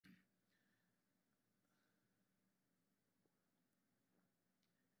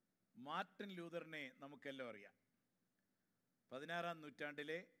Martin ലൂതറിനെ നമുക്കെല്ലാം അറിയാം. 16-ാം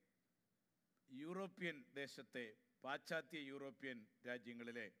നൂറ്റാണ്ടിലെ യൂറോപ്യൻ ദേശത്തെ, പാശ്ചാത്യ യൂറോപ്യൻ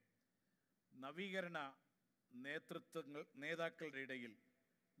രാജ്യങ്ങളിലെ നവീകരണ നേതാക്കളുടെ ഇടയിൽ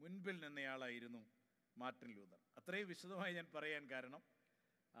മുൻപിൽ നിന്നയാളായിരുന്നു മാർട്ടിൻ ലൂതർ. അത്രയും വിശദമായി ഞാൻ പറയാൻ കാരണം,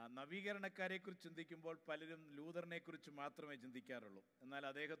 നവീകരണക്കാരെക്കുറിച്ച് ചിന്തിക്കുമ്പോൾ പലരും ലൂതറിനെക്കുറിച്ച് മാത്രമേ ചിന്തിക്കാറുള്ളൂ. എന്നാൽ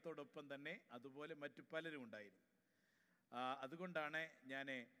അദ്ദേഹത്തോടൊപ്പം തന്നെ അതുപോലെ മറ്റു പലരും ഉണ്ടായിരുന്നു. അതുകൊണ്ടാണ് ഞാൻ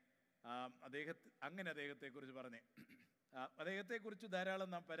അദ്ദേഹത്തെക്കുറിച്ച് പറഞ്ഞത്. അദ്ദേഹത്തെക്കുറിച്ച് ധാരാളം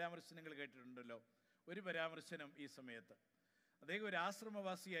നാം പരാമർശനങ്ങൾ കേട്ടിട്ടുണ്ടല്ലോ. ഒരു പരാമർശനം ഈ സമയത്ത്, അദ്ദേഹം ഒരു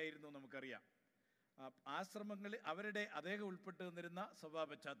ആശ്രമവാസിയായിരുന്നു. നമുക്കറിയാം, അദ്ദേഹം ഉൾപ്പെട്ടു നിന്നിരുന്ന സഭാ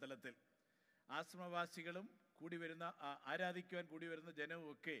പശ്ചാത്തലത്തിൽ ആശ്രമവാസികളും കൂടി വരുന്ന, ആരാധിക്കുവാൻ കൂടി വരുന്ന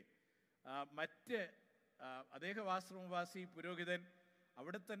ജനവുമൊക്കെ അദ്ദേഹം ആശ്രമവാസി പുരോഹിതൻ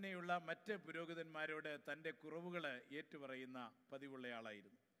അവിടെ തന്നെയുള്ള മറ്റ് പുരോഹിതന്മാരോട് തൻ്റെ കുറവുകൾ ഏറ്റുപറയുന്ന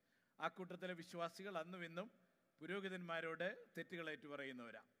പതിവുള്ളയാളായിരുന്നു. ആ കൂട്ടത്തിലെ വിശ്വാസികൾ അന്നും ഇന്നും പുരോഹിതന്മാരോട് തെറ്റുകൾ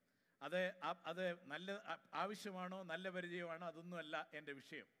ഏറ്റുപറയുന്നവരാണ്. അത് നല്ല ആവശ്യമാണോ, നല്ല പരിചയമാണോ, അതൊന്നുമല്ല എൻ്റെ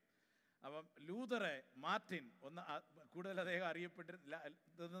വിഷയം. അപ്പം മാർട്ടിൻ കൂടുതൽ അദ്ദേഹം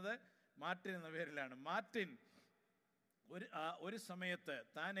അറിയപ്പെട്ടിരുന്നത് മാർട്ടിൻ എന്ന പേരിലാണ്. മാർട്ടിൻ ഒരു സമയത്ത്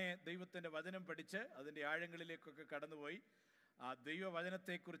താനെ ദൈവത്തിൻ്റെ വചനം പഠിച്ച് അതിൻ്റെ ആഴങ്ങളിലേക്കൊക്കെ കടന്നുപോയി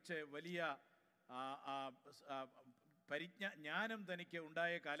ദൈവവചനത്തെക്കുറിച്ച് വലിയ ജ്ഞാനം തനിക്ക്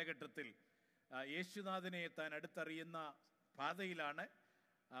ഉണ്ടായ കാലഘട്ടത്തിൽ യേശുനാഥനെ താൻ അടുത്തറിയുന്ന പാതയിലാണ്.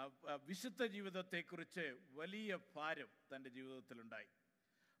 വിശുദ്ധ ജീവിതത്തെക്കുറിച്ച് വലിയ ഭാരം തൻ്റെ ജീവിതത്തിലുണ്ടായി.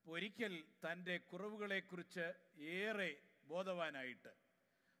 അപ്പോൾ ഒരിക്കൽ തൻ്റെ കുറവുകളെക്കുറിച്ച് ഏറെ ബോധവാനായിട്ട്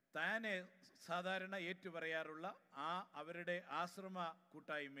താനെ സാധാരണ ഏറ്റുപറയാറുള്ള അവരുടെ ആശ്രമ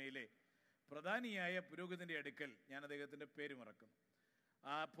കൂട്ടായ്മയിലെ പ്രധാനിയായ പുരോഹിതൻ്റെ അടുക്കൽ, ഞാൻ അദ്ദേഹത്തിൻ്റെ പേര് മറക്കുന്നു,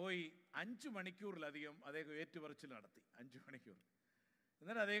 പോയി 5 മണിക്കൂറിലധികം അദ്ദേഹം ഏറ്റുപറച്ചിൽ നടത്തി. 5 മണിക്കൂർ.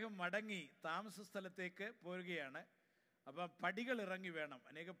 എന്നിട്ട് അദ്ദേഹം മടങ്ങി താമസ സ്ഥലത്തേക്ക് പോരുകയാണ്. അപ്പം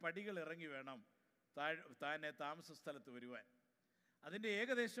അനേക പടികൾ ഇറങ്ങി വേണം താനെ താമസ സ്ഥലത്ത് വരുവാൻ. അതിൻ്റെ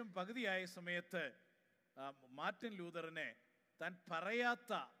ഏകദേശം പകുതിയായ സമയത്ത് മാർട്ടിൻ ലൂതറിനെ താൻ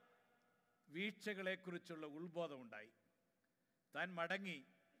പറയാത്ത വീഴ്ചകളെക്കുറിച്ചുള്ള ഉത്ബോധമുണ്ടായി. താൻ മടങ്ങി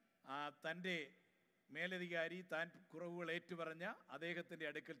തൻ്റെ മേലധികാരി താൻ കുറവുകൾ ഏറ്റുപറഞ്ഞ അദ്ദേഹത്തിൻ്റെ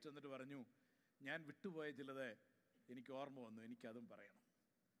അടുക്കൽ ചെന്നിട്ട് പറഞ്ഞു, ഞാൻ വിട്ടുപോയ ചിലത് എനിക്ക് ഓർമ്മ വന്നു, എനിക്കതും പറയണം.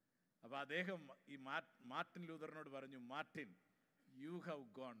 അപ്പോൾ അദ്ദേഹം ഈ മാർട്ടിൻ ലൂതറിനോട് പറഞ്ഞു, Martin, you have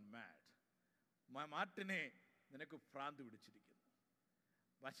gone mad. മാർട്ടിനെ, നിനക്ക് ഭ്രാന്ത് പിടിച്ചിരിക്കുന്നു.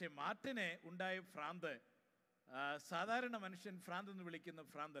 പക്ഷേ മാർട്ടിനെ ഉണ്ടായ ഭ്രാന്ത് സാധാരണ മനുഷ്യൻ ഭ്രാന്ത് എന്ന് വിളിക്കുന്ന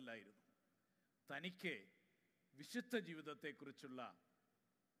ഭ്രാന്തല്ലായിരുന്നു. തനിക്ക് വിശുദ്ധ ജീവിതത്തെക്കുറിച്ചുള്ള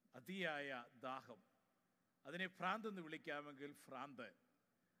അതിയായ ദാഹം, അതിനെ ഭ്രാന്ത് എന്ന് വിളിക്കാമെങ്കിൽ ഭ്രാന്ത്,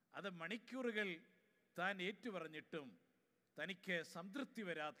 അത് മണിക്കൂറുകൾ താൻ ഏറ്റുപറഞ്ഞിട്ടും തനിക്ക് സംതൃപ്തി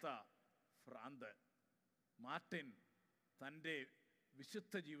വരാത്ത ഭ്രാന്ത്. മാർട്ടിൻ തൻ്റെ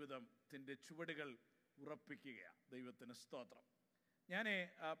വിശുദ്ധ ജീവിതത്തിൻ്റെ ചുവടുകൾ ഉറപ്പിക്കുകയാണ്. ദൈവത്തിന് സ്തോത്രം. ഞാൻ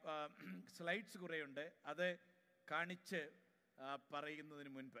സ്ലൈഡ്സ് കുറേയുണ്ട്, അത് കാണിച്ച്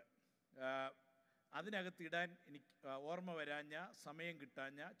പറയുന്നതിന് മുൻപ് അതിനകത്തിടാൻ എനിക്ക് ഓർമ്മ വരാഞ്ഞ, സമയം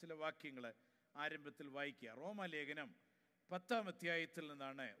കിട്ടാഞ്ഞ ചില വാക്യങ്ങൾ ആരംഭത്തിൽ വായിക്കുക. റോമാലേഖനം 10-ാം അധ്യായത്തിൽ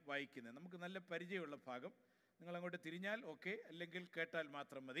നിന്നാണ് വായിക്കുന്നത്. നമുക്ക് നല്ല പരിചയമുള്ള ഭാഗം. നിങ്ങളങ്ങോട്ട് തിരിഞ്ഞാൽ ഓക്കെ, അല്ലെങ്കിൽ കേട്ടാൽ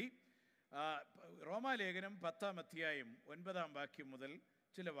മാത്രം മതി. റോമാലേഖനം 10-ാം അധ്യായം 9-ാം വാക്യം മുതൽ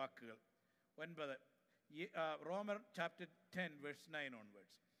ചില വാക്കുകൾ. 9, റോമർ ചാപ്റ്റർ 10 വേഴ്സ് 9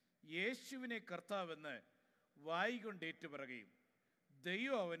 ഓൺവേർഡ്സ്. യേശുവിനെ കർത്താവെന്ന് വായി കൊണ്ട് ഏറ്റുപറയുകയും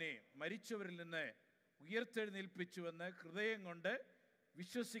ദൈവം അവനെ മരിച്ചവരിൽ നിന്ന് ഉയർത്തെഴുന്നേൽപ്പിച്ചുവെന്ന് ഹൃദയം കൊണ്ട്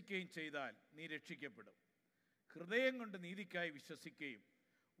വിശ്വസിക്കുകയും ചെയ്താൽ നീ രക്ഷിക്കപ്പെടും. ഹൃദയം കൊണ്ട് നീതിക്കായി വിശ്വസിക്കുകയും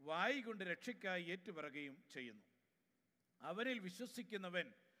വായി കൊണ്ട് രക്ഷയ്ക്കായി ഏറ്റുപറയുകയും ചെയ്യുന്നു. അവനിൽ വിശ്വസിക്കുന്നവൻ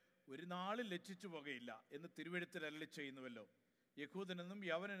ഒരു നാളിൽ ലജ്ജിച്ചു പോകുകയില്ല എന്ന് തിരുവെഴുത്തിൽ അരുളി ചെയ്യുന്നുവല്ലോ. യഹൂദനെന്നും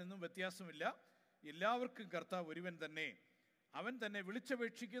യവനനെന്നും വ്യത്യാസമില്ല, എല്ലാവർക്കും കർത്താവ് ഒരുവൻ തന്നെ. അവൻ തന്നെ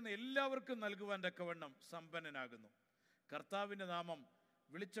വിളിച്ചപേക്ഷിക്കുന്ന എല്ലാവർക്കും നൽകുവാൻ തക്കവണ്ണം സമ്പന്നനാകുന്നു. കർത്താവിൻ്റെ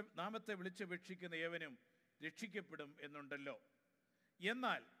നാമത്തെ വിളിച്ചപേക്ഷിക്കുന്ന ഏവനും രക്ഷിക്കപ്പെടും എന്നുണ്ടല്ലോ.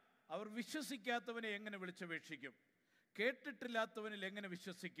 എന്നാൽ അവർ വിശ്വസിക്കാത്തവനെ എങ്ങനെ വിളിച്ചപേക്ഷിക്കും? കേട്ടിട്ടില്ലാത്തവനിൽ എങ്ങനെ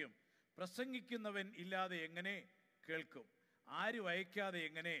വിശ്വസിക്കും? പ്രസംഗിക്കുന്നവൻ ഇല്ലാതെ എങ്ങനെ കേൾക്കും? ആരും അയക്കാതെ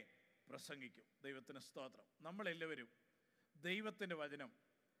എങ്ങനെ പ്രസംഗിക്കും? ദൈവത്തിന് സ്തോത്രം. നമ്മളെല്ലാവരും ദൈവത്തിൻ്റെ വചനം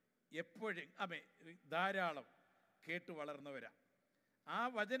എപ്പോഴും ധാരാളം കേട്ടു വളർന്നവരാ. ആ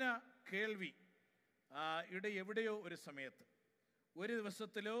വചന കേൾവി എവിടെയോ ഒരു സമയത്ത്, ഒരു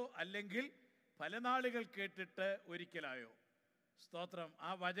ദിവസത്തിലോ അല്ലെങ്കിൽ പല നാളുകൾ കേട്ടിട്ട് ഒരിക്കലായോ? സ്തോത്രം. ആ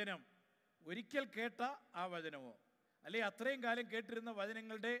വചനം ഒരിക്കൽ കേട്ട ആ വചനമോ, അല്ലെങ്കിൽ അത്രയും കാലം കേട്ടിരുന്ന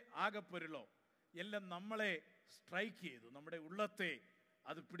വചനങ്ങളുടെ ആകെപ്പൊരുളോ എല്ലാം നമ്മളെ സ്ട്രൈക്ക് ചെയ്തു, നമ്മുടെ ഉള്ളത്തെ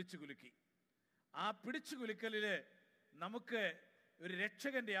അത് പിടിച്ചു കുലുക്കി. ആ പിടിച്ചു കുലുക്കലിൽ നമുക്ക് ഒരു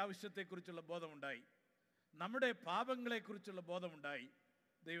രക്ഷകൻ്റെ ആവശ്യത്തെക്കുറിച്ചുള്ള ബോധമുണ്ടായി, നമ്മുടെ പാപങ്ങളെക്കുറിച്ചുള്ള ബോധമുണ്ടായി.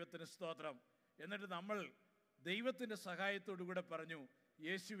 ദൈവത്തിന് സ്തോത്രം. എന്നിട്ട് നമ്മൾ ദൈവത്തിൻ്റെ സഹായത്തോടു കൂടെ പറഞ്ഞു,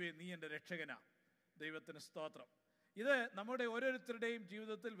 യേശുവേ നീ എൻ്റെ രക്ഷകനാ. ദൈവത്തിന് സ്തോത്രം. ഇത് നമ്മുടെ ഓരോരുത്തരുടെയും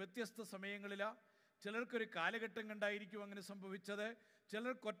ജീവിതത്തിൽ വ്യത്യസ്ത സമയങ്ങളിലാണ്. ചിലർക്കൊരു കാലഘട്ടം കണ്ടായിരിക്കും അങ്ങനെ സംഭവിച്ചത്,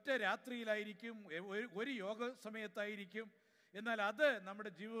 ചിലർക്കൊറ്റ രാത്രിയിലായിരിക്കും, ഒരു യോഗ സമയത്തായിരിക്കും. എന്നാൽ അത്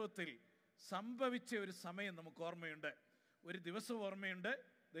നമ്മുടെ ജീവിതത്തിൽ സംഭവിച്ച ഒരു സമയം നമുക്ക് ഓർമ്മയുണ്ട്, ഒരു ദിവസം ഓർമ്മയുണ്ട്.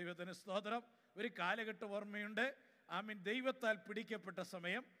 ദൈവത്തിന് സ്തോത്രം. ഒരു കാലഘട്ടം ഓർമ്മയുണ്ട്. ആമീൻ. ദൈവത്താൽ പിടിക്കപ്പെട്ട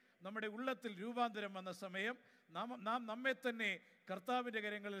സമയം, നമ്മുടെ ഉള്ളത്തിൽ രൂപാന്തരം വന്ന സമയം, നാം നമ്മെ തന്നെ കർത്താവിൻ്റെ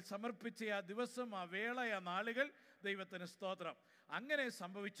കരങ്ങളിൽ സമർപ്പിച്ച ആ ദിവസം, ആ വേള, ആ നാളുകൾ. ദൈവത്തിന് സ്തോത്രം. അങ്ങനെ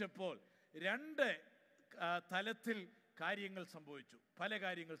സംഭവിച്ചപ്പോൾ രണ്ട് തലത്തിൽ കാര്യങ്ങൾ സംഭവിച്ചു, പല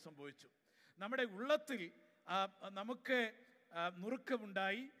കാര്യങ്ങൾ സംഭവിച്ചു. നമ്മുടെ ഉള്ളത്തിൽ നമുക്ക്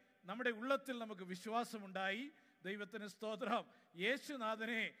നുറുക്കമുണ്ടായി, നമ്മുടെ ഉള്ളത്തിൽ നമുക്ക് വിശ്വാസമുണ്ടായി. ദൈവത്തിന് സ്തോത്രം.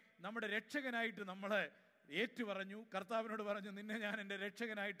 യേശുനാഥനെ നമ്മുടെ രക്ഷകനായിട്ട് നമ്മൾ ഏറ്റുപറഞ്ഞു. കർത്താവിനോട് പറഞ്ഞു, നിന്നെ ഞാൻ എൻ്റെ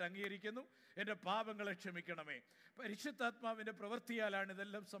രക്ഷകനായിട്ട് അംഗീകരിക്കുന്നു, എൻ്റെ പാപങ്ങളെ ക്ഷമിക്കണമേ. പരിശുദ്ധാത്മാവിൻ്റെ പ്രവൃത്തിയാലാണ്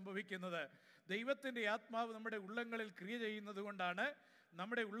ഇതെല്ലാം സംഭവിക്കുന്നത്. ദൈവത്തിൻ്റെ ആത്മാവ് നമ്മുടെ ഉള്ളങ്ങളിൽ ക്രിയ ചെയ്യുന്നത് കൊണ്ടാണ്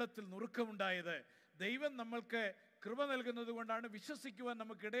നമ്മുടെ ഉള്ളത്തിൽ നുറുക്കമുണ്ടായത്. ദൈവം നമ്മൾക്ക് കൃപ നൽകുന്നത് കൊണ്ടാണ് വിശ്വസിക്കുവാൻ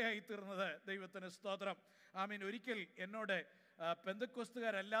നമുക്കിടയായി തീർന്നത്. ദൈവത്തിന് സ്തോത്രം. ആമീൻ. ഒരിക്കൽ എന്നോട്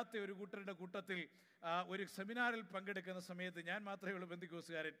പെന്തക്കോസ്തുകാരല്ലാത്ത ഒരു കൂട്ടരുടെ കൂട്ടത്തിൽ ഒരു സെമിനാറിൽ പങ്കെടുക്കുന്ന സമയത്ത്, ഞാൻ മാത്രമേ ഉള്ളൂ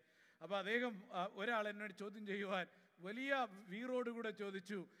പെന്തക്കോസ്തുകാരൻ. അപ്പോൾ അദ്ദേഹം ഒരാൾ എന്നോട് ചോദ്യം ചെയ്യുവാൻ വലിയ വീറോടുകൂടെ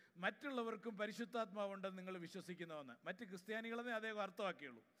ചോദിച്ചു, മറ്റുള്ളവർക്കും പരിശുദ്ധാത്മാവുണ്ടെന്ന് നിങ്ങൾ വിശ്വസിക്കുന്നതെന്ന്. മറ്റ് ക്രിസ്ത്യാനികളെന്നേ അദ്ദേഹം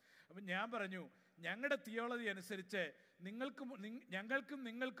അർത്ഥമാക്കിയുള്ളൂ. അപ്പം ഞാൻ പറഞ്ഞു, ഞങ്ങളുടെ തിയോളജി അനുസരിച്ച് ഞങ്ങൾക്കും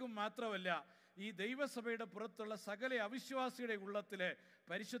നിങ്ങൾക്കും മാത്രമല്ല, ഈ ദൈവസഭയുടെ പുറത്തുള്ള സകല അവിശ്വാസിയുടെ ഉള്ളത്തിൽ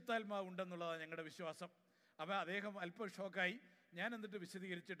പരിശുദ്ധാത്മാവ് ഉണ്ടെന്നുള്ളതാണ് ഞങ്ങളുടെ വിശ്വാസം. അപ്പോൾ അദ്ദേഹം അല്പം ഷോക്കായി. ഞാൻ എന്നിട്ട്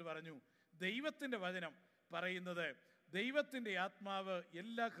വിശദീകരിച്ചിട്ട് പറഞ്ഞു, ദൈവത്തിൻ്റെ വചനം പറയുന്നത് ദൈവത്തിൻ്റെ ആത്മാവ്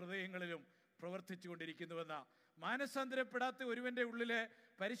എല്ലാ ഹൃദയങ്ങളിലും പ്രവർത്തിച്ചു കൊണ്ടിരിക്കുന്നുവെന്ന. മാനസാന്തരപ്പെടാത്ത ഒരുവൻ്റെ ഉള്ളിൽ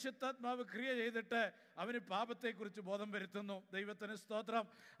പരിശുദ്ധാത്മാവ് ക്രിയ ചെയ്തിട്ട് അവന് പാപത്തെക്കുറിച്ച് ബോധം വരുത്തുന്നു. ദൈവത്തിന് സ്തോത്രം.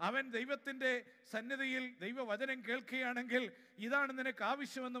 അവൻ ദൈവത്തിൻ്റെ സന്നിധിയിൽ ദൈവവചനം കേൾക്കുകയാണെങ്കിൽ ഇതാണ് നിനക്ക്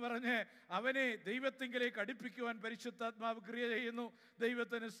ആവശ്യമെന്ന് പറഞ്ഞ് അവനെ ദൈവത്തിങ്കിലേക്ക് അടുപ്പിക്കുവാൻ പരിശുദ്ധാത്മാവ് ക്രിയ ചെയ്യുന്നു.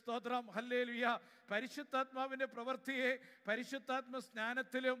 ദൈവത്തിന് സ്തോത്രം. ഹല്ലേലൂയ. പരിശുദ്ധാത്മാവിൻ്റെ പ്രവൃത്തിയെ പരിശുദ്ധാത്മ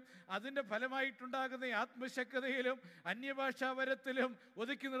സ്നാനത്തിലും അതിൻ്റെ ഫലമായിട്ടുണ്ടാകുന്ന ആത്മശക്തതയിലും അന്യഭാഷാവരത്തിലും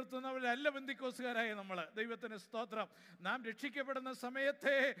ഒതുക്കി നിർത്തുന്നവരല്ല പെന്തക്കോസ്തുകാരായ നമ്മൾ. ദൈവത്തിന് സ്തോത്രം. നാം രക്ഷിക്കപ്പെടുന്ന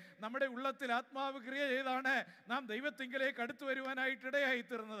സമയത്തെ നമ്മുടെ ഉള്ളത്തിൽ ആത്മാവ് ക്രിയ ചെയ്താണ് നാം ദൈവത്തിങ്കിലേക്ക് അടുത്തു വരുവാനായിട്ടിടയായി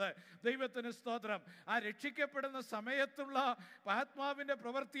തീർന്നത്. ദൈവത്തിന് സ്തോത്രം. ആ രക്ഷിക്കപ്പെടുന്ന സമയത്തുള്ള ആത്മാവിൻ്റെ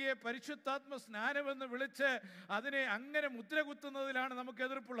പ്രവൃത്തിയെ പരിശുദ്ധാത്മ സ്നാനമെന്ന് വിളിച്ച് അതിനെ അങ്ങനെ മുദ്ര കുത്തുന്നതിലാണ് നമുക്ക്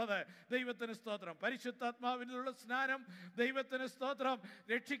എതിർപ്പുള്ളത്. ദൈവത്തിന് സ്തോത്രം. പരിശുദ്ധാത്മാവിനുള്ള സ്നാനം, ദൈവത്തിന് സ്തോത്രം,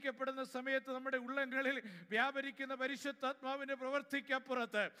 രക്ഷിക്കപ്പെടുന്ന സമയത്ത് നമ്മുടെ ഉള്ളങ്ങളിൽ വ്യാപരിക്കുന്ന പരിശുദ്ധാത്മാവിൻ്റെ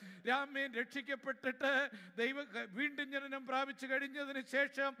പ്രവൃത്തിക്കപ്പുറത്ത് രാമേൻ രക്ഷിക്കപ്പെട്ടിട്ട് വീണ്ടും ജനനം പ്രാപിച്ചു കഴിഞ്ഞതിന്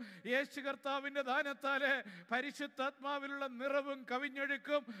ശേഷം യേശു കർത്താവിൻ്റെ ദാനത്താല് പരിശുദ്ധാത്മാവിലുള്ള നിറവും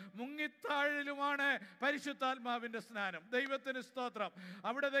കവിഞ്ഞൊഴുക്കും മുങ്ങിത്താഴലുമാണ് പരിശുദ്ധാത്മാവിൻ്റെ സ്നാനം. ദൈവത്തിന് സ്തോത്രം.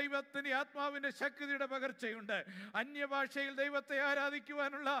 അവിടെ ദൈവത്തിൻ്റെ ആത്മാവിൻ്റെ ശക്തിയുടെ പകർച്ചയുണ്ട്. അന്യഭാഷയിൽ ദൈവത്തെ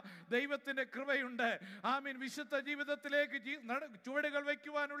ആരാധിക്കുവാനുള്ള ദൈവത്തിൻ്റെ കൃപയുണ്ട്. ആമീൻ. വിശുദ്ധ ജീവിതത്തിലേക്ക് ചുവടുകൾ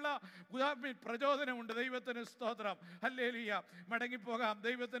വയ്ക്കുവാനുള്ള പ്രചോദനമുണ്ട്. ദൈവത്തിന് സ്തോത്രം. ഹല്ലേലൂയ. മടങ്ങിപ്പോകാം.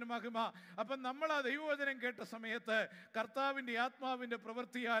 ദൈവത്തിന് മഹിമ. അപ്പം നമ്മൾ ആ ദൈവവചനം കേട്ട സമയത്ത് കർത്താവിൻ്റെ ആത്മാവിൻ്റെ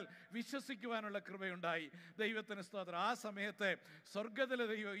പ്രവൃത്തിയാൽ വിശ്വസിക്കുവാനുള്ള കൃപയുണ്ടായി. ദൈവത്തിന് സ്തോത്രം. ആ സമയത്ത് സ്വർഗത്തിലെ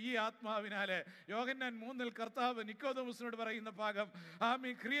ദൈവം ഈ ആത്മാവിനാല് യോഹന്നാൻ 3 കർത്താവ് നിക്കോദെമോസിനോട് പറയുന്ന ഭാഗം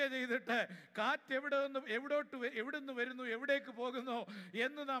ആമീൻ ക്രിയ ചെയ്തിട്ട് കാറ്റ് എവിടുന്ന് വരുന്നു, എവിടേക്ക് പോകുന്നു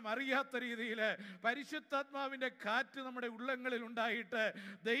എന്ന് നാം അറിയാത്ത രീതിയിൽ പരിശുദ്ധാത്മാവിൻ്റെ കാറ്റ് നമ്മുടെ ഉള്ളങ്ങളിൽ ഉണ്ടായിട്ട്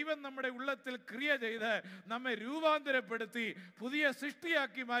ദൈവം നമ്മുടെ ഉള്ളത്തിൽ ക്രിയ ചെയ്ത് നമ്മെ രൂപാന്തരപ്പെടുത്തി പുതിയ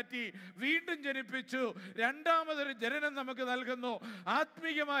സൃഷ്ടിയാക്കി മാറ്റി വീണ്ടും ജനിപ്പിച്ചു. രണ്ടാമതൊരു ജനനം നമുക്ക് നൽകുന്നു,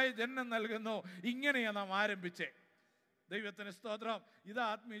 ആത്മീയമായ ജനനം നൽകുന്നു. ഇങ്ങനെയാണ് നാം ആരംഭിച്ചേ. ദൈവത്തിന് സ്തോത്രം. ഇത്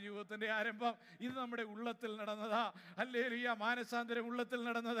ആത്മീയ ജീവിതത്തിന്റെ ആരംഭം. ഇത് നമ്മുടെ ഉള്ളത്തിൽ നടന്നതാ. ഹല്ലേലൂയ. മാനസാന്തരം ഉള്ളത്തിൽ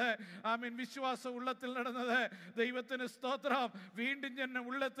നടന്നത്. ആമീൻ. വിശ്വാസം ഉള്ളത്തിൽ നടന്നത്. ദൈവത്തിന് സ്തോത്രം. വീണ്ടും ജനനം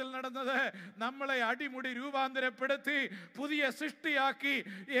ഉള്ളത്തിൽ നടന്നത്. നമ്മളെ അടിമുടി രൂപാന്തരപ്പെടുത്തി പുതിയ സൃഷ്ടിയാക്കി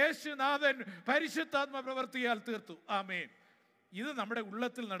യേശുനാഥൻ പരിശുദ്ധാത്മ പ്രവൃത്തിയാൽ തീർത്തു. ആമേൻ. ഇത് നമ്മുടെ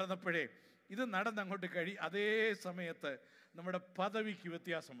ഉള്ളത്തിൽ നടന്നപ്പോഴേ ഇത് നടന്നങ്ങോട്ട് അതേ സമയത്ത് നമ്മുടെ പദവിക്ക്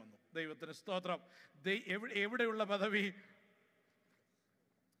വ്യത്യാസം വന്നു. ദൈവത്തിന് സ്തോത്രം. എവിടെയുള്ള പദവി?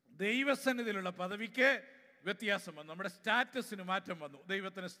 ദൈവസന്നിധിയിലുള്ള പദവിക്ക് വ്യത്യാസം വന്നു, നമ്മുടെ സ്റ്റാറ്റസിന് മാറ്റം വന്നു.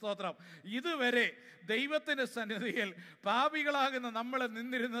 ദൈവത്തിന് സ്തോത്രം. ഇതുവരെ ദൈവത്തിൻ്റെ സന്നിധിയിൽ പാപികളാകുന്ന നമ്മൾ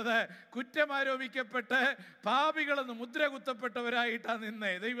നിന്നിരുന്നത് കുറ്റമാരോപിക്കപ്പെട്ട് പാപികളെന്ന് മുദ്ര കുത്തപ്പെട്ടവരായിട്ടാണ്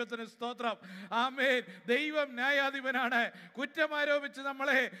നിന്നേ. ദൈവത്തിന് സ്തോത്രം. ആമേൻ. ദൈവം ന്യായാധിപനാണ്. കുറ്റമാരോപിച്ച്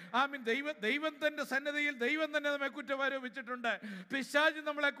നമ്മളെ ദൈവം തന്റെ സന്നിധിയിൽ ദൈവം തന്നെ നമ്മെ കുറ്റമാരോപിച്ചിട്ടുണ്ട്. പിശാച്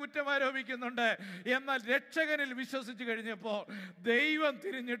നമ്മളെ കുറ്റമാരോപിക്കുന്നുണ്ട്. എന്നാൽ രക്ഷകനിൽ വിശ്വസിച്ച് കഴിഞ്ഞപ്പോൾ ദൈവം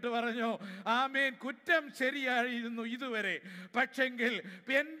തിരിഞ്ഞിട്ട് പറഞ്ഞു, ആമേൻ, കുറ്റം ശരിയായിരുന്നു ഇതുവരെ, പക്ഷെങ്കിൽ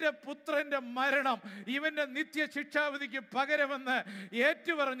എൻ്റെ പുത്രന്റെ മരണം ഇവന്റെ നിത്യ ശിക്ഷാവിധിക്ക് പകരമെന്ന്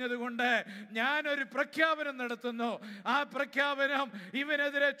ഏറ്റുപറഞ്ഞത് കൊണ്ട് ഞാനൊരു പ്രഖ്യാപനം നടത്തുന്നു. ആ പ്രഖ്യാപനം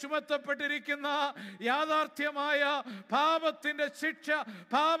ഇവനെതിരെ ചുമത്തപ്പെട്ടിരിക്കുന്ന യാഥാർത്ഥ്യമായ പാപത്തിന്റെ ശിക്ഷ,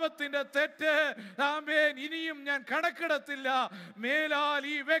 പാപത്തിന്റെ തെറ്റ്, ആമേൻ, ഇനിയും ഞാൻ കണക്കെടുത്തില്ല. മേലാൽ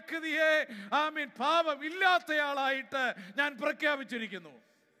ഈ വ്യക്തിയെ ആമേൻ പാപമില്ലാത്തയാളായിട്ട് ഞാൻ പ്രഖ്യാപിച്ചിരിക്കുന്നു.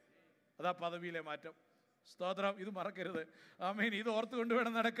 അതാ പദവിയിലെ മാറ്റം. സ്തോത്രം. ഇത് മറക്കരുത്. ആമേൻ. ഇത് ഓർത്തുകൊണ്ട്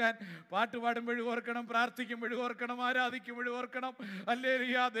വേണം നടക്കാൻ. പാട്ട് പാടുമ്പോഴും ഓർക്കണം, പ്രാർത്ഥിക്കുമ്പോഴും ഓർക്കണം, ആരാധിക്കുമ്പോഴും ഓർക്കണം.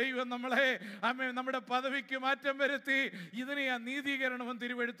 ഹല്ലേലൂയ. ദൈവം നമ്മളെ ആമേൻ നമ്മുടെ പദവിക്ക് മാറ്റം വരുത്തി. ഇതിനെയാ നീതീകരണമെന്ന്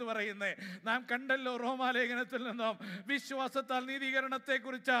തിരുവെഴുത്ത് പറയുന്നേ. നാം കണ്ടല്ലോ റോമാലേഖനത്തിൽ നിന്നും വിശ്വാസത്താൽ നീതീകരണത്തെ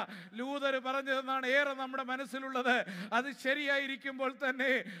കുറിച്ച് ലൂതർ പറഞ്ഞതെന്നാണ് ഏറെ നമ്മുടെ മനസ്സിലുള്ളത്. അത് ശരിയായിരിക്കുമ്പോൾ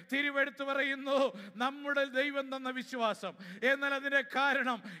തന്നെ തിരുവെഴുത്ത് പറയുന്നു നമ്മുടെ ദൈവം തന്ന വിശ്വാസം. എന്നാൽ അതിന്റെ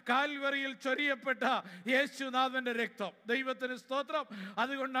കാരണം കാൽവറിയിൽ ചൊരിയപ്പെട്ട യേശുനാഥന്റെ രക്തം. ദൈവത്തിന് സ്തോത്രം.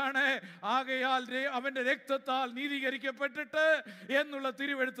 അതുകൊണ്ടാണ് ആകയാൽ അവന്റെ രക്തത്താൽ നീതീകരിക്കപ്പെട്ടിട്ട് എന്നുള്ള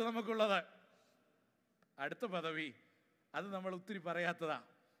തിരുവെഴുത്ത് നമുക്കുള്ളത്. അടുത്ത പദവി, അത് നമ്മൾ ഒത്തിരി പറയാത്തതാ,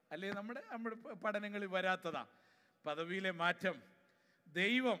 അല്ലെ നമ്മുടെ പഠനങ്ങളിൽ വരാത്തതാ. പദവിയിലെ മാറ്റം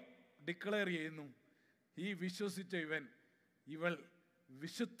ദൈവം ഡിക്ലെയർ ചെയ്യുന്നു, ഈ വിശ്വസിച്ച ഇവൾ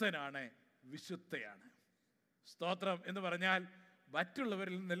വിശുദ്ധനാണ്, വിശുദ്ധയാണ്. സ്തോത്രം. എന്ന് പറഞ്ഞാൽ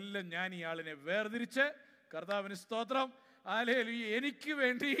മറ്റുള്ളവരിൽ നിന്നെല്ലാം ഞാൻ ഈ ആളിനെ വേർതിരിച്ച്, കർത്താവിന് സ്തോത്രം, ഹല്ലേലൂയ, എനിക്ക്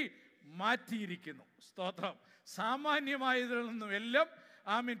വേണ്ടി മാറ്റിയിരിക്കുന്നു. സ്തോത്രം. സാമാന്യമായതിൽ നിന്നും എല്ലാം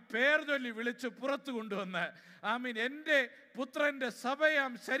ആമീൻ പേർ ചൊല്ലി വിളിച്ച് പുറത്തു കൊണ്ടുവന്ന് ആമീൻ എൻ്റെ പുത്രന്റെ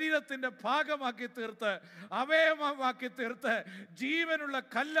സഭയാം ശരീരത്തിന്റെ ഭാഗമാക്കി തീർത്ത്, അവയവമാക്കി തീർത്ത്, ജീവനുള്ള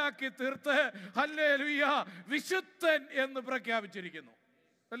കല്ലാക്കി തീർത്ത്, ഹല്ലേലൂയ, വിശുദ്ധൻ എന്ന് പ്രഖ്യാപിച്ചിരിക്കുന്നു.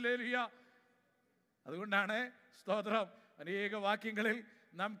 ഹല്ലേലൂയ. അതുകൊണ്ടാണ് സ്തോത്രം അനേക വാക്യങ്ങളിൽ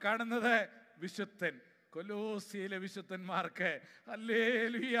നാം കാണുന്നത് വിശുദ്ധൻ. കൊലോസിയിലെ വിശുദ്ധന്മാർക്ക്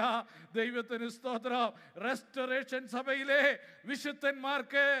ഹല്ലേലൂയ, ദൈവത്തിന് സ്തോത്രം. റെസ്റ്റോറേഷൻ സഭയിലെ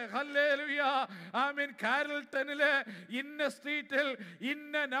വിശുദ്ധന്മാർക്ക് ഹല്ലേലൂയ, ആമീൻ, കാരൽട്ടണിലെ ഇന്ന സ്ട്രീറ്റിൽ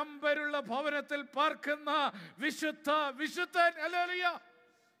ഇന്ന നമ്പറുള്ള ഭവനത്തിൽ പാർക്കുന്ന വിശുദ്ധൻ. ഹല്ലേലൂയ.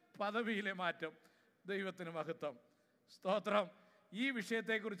 പദവിയിലെ മാറ്റം. ദൈവത്തിന് മഹത്വം. സ്തോത്രം. ഈ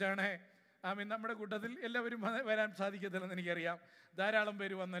വിഷയത്തെക്കുറിച്ചാണ് ആമീൻ നമ്മുടെ കൂട്ടത്തിൽ എല്ലാവരും വരാൻ സാധിക്കത്തില്ലെന്ന് എനിക്കറിയാം. ധാരാളം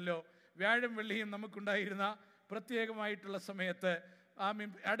പേര് വന്നല്ലോ. വ്യാഴം വെള്ളിയും നമുക്കുണ്ടായിരുന്ന പ്രത്യേകമായിട്ടുള്ള സമയത്ത് ആമീൻ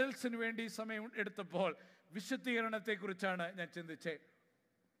അഡൽസിന് വേണ്ടി സമയം എടുത്തപ്പോൾ വിശുദ്ധീകരണത്തെക്കുറിച്ചാണ് ഞാൻ ചിന്തിച്ചത്.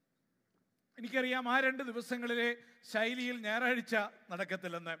 എനിക്കറിയാം ആ 2 ദിവസങ്ങളിലെ ശൈലിയിൽ ഞായറാഴ്ച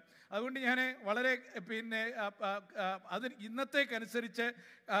നടക്കത്തില്ലെന്ന്. അതുകൊണ്ട് ഞാൻ വളരെ ഇന്നത്തേക്കനുസരിച്ച്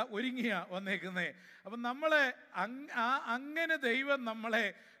ഒരുങ്ങിയ വന്നേക്കുന്നേ. അപ്പം നമ്മളെ അങ്ങനെ ദൈവം നമ്മളെ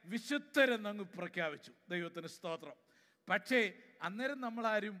വിശുദ്ധരെന്നങ്ങ് പ്രഖ്യാപിച്ചു. ദൈവത്തിന് സ്തോത്രം. പക്ഷേ അന്നേരം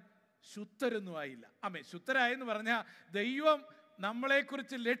നമ്മളാരും ശുദ്ധരൊന്നും ആയില്ല. ആമേൻ. ശുദ്ധരായെന്ന് പറഞ്ഞാൽ ദൈവം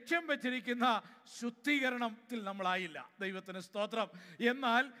നമ്മളെക്കുറിച്ച് ലക്ഷ്യം വെച്ചിരിക്കുന്ന ശുദ്ധീകരണത്തിൽ നമ്മളായില്ല. ദൈവത്തിന് സ്തോത്രം.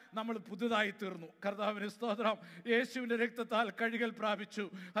 എന്നാൽ നമ്മൾ പുതുതായി തീർന്നു. കർത്താവിന് സ്തോത്രം. യേശുവിൻ്റെ രക്തത്താൽ കഴുകൽ പ്രാപിച്ചു.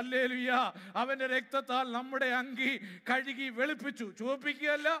 ഹല്ലേലൂയ. അവൻ്റെ രക്തത്താൽ നമ്മുടെ അങ്കി കഴുകി വെളുപ്പിച്ചു.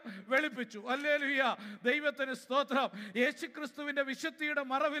 ചുവപ്പിക്കുകയല്ല, വെളുപ്പിച്ചു. ഹല്ലേലൂയ. ദൈവത്തിന് സ്തോത്രം. യേശുക്രിസ്തുവിൻ്റെ വിശുദ്ധിയുടെ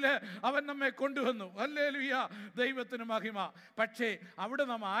മറവില് അവൻ നമ്മെ കൊണ്ടുവന്നു. ഹല്ലേലൂയ. ദൈവത്തിന് മഹിമ. പക്ഷേ അവിടെ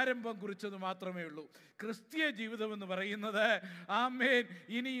നാം ആരംഭം കുറിച്ചത് മാത്രമേ ഉള്ളൂ. ക്രിസ്തീയ ജീവിതം എന്ന് പറയുന്നത് ആമേൻ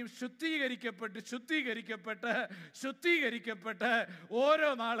ഇനിയും ശുദ്ധീകരിക്കപ്പെട്ട് ഓരോ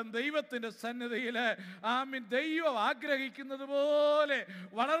നാളും ദൈവത്തിന്റെ സന്നിധിയിൽ ആമേൻ ദൈവം ആഗ്രഹിക്കുന്നത് പോലെ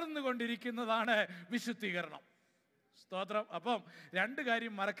വളർന്നുകൊണ്ടിരിക്കുന്നതാണ് വിശുദ്ധീകരണം. സ്തോത്രം. അപ്പം 2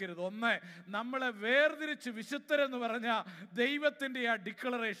 കാര്യം മറക്കരുത്. ഒന്ന്, നമ്മളെ വേർതിരിച്ച് വിശുദ്ധരെന്ന് പറഞ്ഞ ദൈവത്തിൻ്റെ ആ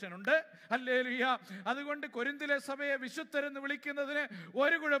ഡിക്ലറേഷൻ ഉണ്ട്. ഹല്ലേലൂയ. അതുകൊണ്ട് കൊരിന്തിലെ സഭയെ വിശുദ്ധരെന്ന് വിളിക്കുന്നതിന്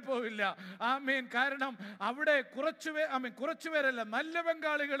ഒരു കുഴപ്പവുമില്ല. ആമീൻ. കാരണം അവിടെ കുറച്ചുപേരല്ല, നല്ല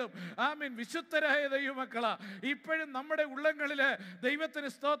ബംഗാളികളും ആമീൻ വിശുദ്ധരായ ദൈവമക്കളാ. ഇപ്പോഴും നമ്മുടെ ഉള്ളങ്ങളിൽ ദൈവത്തിന്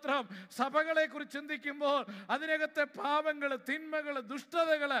സ്തോത്രം സഭകളെ കുറിച്ച് ചിന്തിക്കുമ്പോൾ അതിനകത്തെ പാപങ്ങൾ, തിന്മകൾ,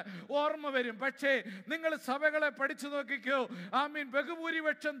 ദുഷ്ടതകൾ ഓർമ്മ വരും. പക്ഷേ നിങ്ങൾ സഭകളെ പഠിച്ചു നോക്കിക്കോ. ആമീൻ.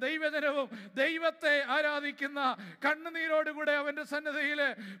 ബഹുഭൂരിപക്ഷം ദൈവജനവും ദൈവത്തെ ആരാധിക്കുന്ന, കണ്ണുനീരോടുകൂടെ അവന്റെ സന്നിധിയിൽ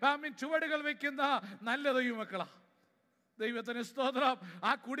ആമീൻ ചുവടുകൾ വെക്കുന്ന നല്ല ദൈവമക്കളാ. ദൈവത്തിന് സ്തോത്രം.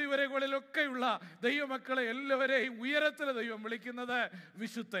 ആ കുടിവരകളിലൊക്കെയുള്ള ദൈവമക്കളെ എല്ലാവരെയും ഉയരത്തിൽ ദൈവം വിളിക്കുന്നത്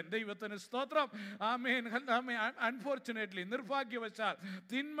വിശുദ്ധൻ. ദൈവത്തിന് സ്തോത്രം. ആമേൻ. അൺഫോർച്ചുനേറ്റ്ലി, നിർഭാഗ്യവശാൽ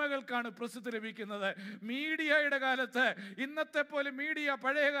തിന്മകൾക്കാണ് പ്രസിദ്ധി ലഭിക്കുന്നത്. മീഡിയയുടെ കാലത്ത് ഇന്നത്തെ പോലെ മീഡിയ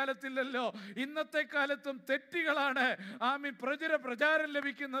പഴയ കാലത്തില്ലല്ലോ. ഇന്നത്തെ കാലത്തും തെറ്റുകളാണ് ആമീൻ പ്രചാരം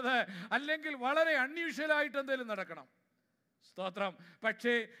ലഭിക്കുന്നത്. അല്ലെങ്കിൽ വളരെ അൺയൂഷ്വലായിട്ട് എന്തെങ്കിലും നടക്കണം. സ്തോത്രം.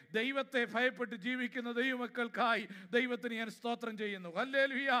 പക്ഷേ ദൈവത്തെ ഭയപ്പെട്ട് ജീവിക്കുന്ന ദൈവമക്കൾക്കായി ദൈവത്തിന് ഞാൻ സ്തോത്രം ചെയ്യുന്നു.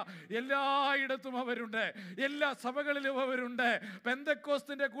 ഹല്ലേലൂയ. എല്ലായിടത്തും അവരുണ്ട്, എല്ലാ സഭകളിലും അവരുണ്ട്.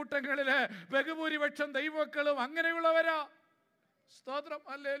 പെന്തക്കോസ്തിന്റെ കൂട്ടങ്ങളില് ബഹുഭൂരിപക്ഷം ദൈവമക്കളും അങ്ങനെയുള്ളവരാ. സ്തോത്രം.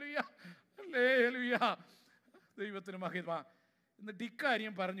 Hallelujah, hallelujah. ദൈവത്തിന് മഹിമ. എന്നിട്ട്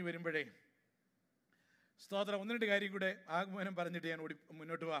ഇക്കാര്യം പറഞ്ഞു വരുമ്പോഴേ സ്തോത്രം, ഒന്ന് രണ്ട് കാര്യം കൂടെ ആഗമനം പറഞ്ഞിട്ട് ഞാൻ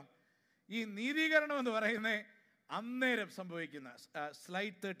മുന്നോട്ട് പോവാം. ഈ നീതീകരണം എന്ന് പറയുന്നത് അന്നേരം സംഭവിക്കുന്ന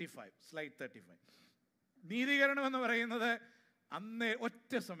സ്ലൈഡ് 35 നീതീകരണം എന്ന് പറയുന്നത്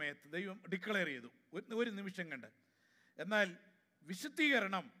ഒറ്റ സമയത്ത് ദൈവം ഡിക്ലെയർ ചെയ്തു, ഒരു നിമിഷം കണ്ട്. എന്നാൽ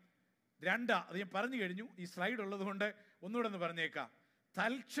വിശുദ്ധീകരണം അത് ഞാൻ പറഞ്ഞു കഴിഞ്ഞു. ഈ സ്ലൈഡ് ഉള്ളത് കൊണ്ട് ഒന്നുകൂടെ ഒന്ന് പറഞ്ഞേക്കാം.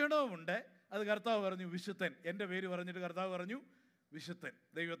 തൽക്ഷണവുമുണ്ട്. അത് കർത്താവ് പറഞ്ഞു വിശുദ്ധൻ. എൻ്റെ പേര് പറഞ്ഞിട്ട് കർത്താവ് പറഞ്ഞു വിശുദ്ധൻ.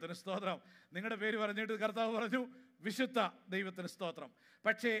 ദൈവത്തിന് സ്തോത്രം. നിങ്ങളുടെ പേര് പറഞ്ഞിട്ട് കർത്താവ് പറഞ്ഞു വിശുദ്ധ. ദൈവത്തിന് സ്തോത്രം.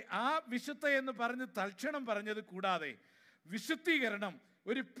 പക്ഷേ ആ വിശുദ്ധ എന്ന് പറഞ്ഞ് തൽക്ഷണം പറഞ്ഞത് കൂടാതെ വിശുദ്ധീകരണം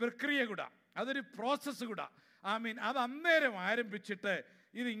ഒരു പ്രക്രിയ കൂടാ, അതൊരു പ്രോസസ്സ് കൂടാ. അത് അന്നേരം ആരംഭിച്ചിട്ട്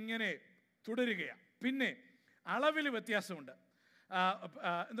ഇതിങ്ങനെ തുടരുകയാണ്. പിന്നെ അളവിൽ വ്യത്യാസമുണ്ട്.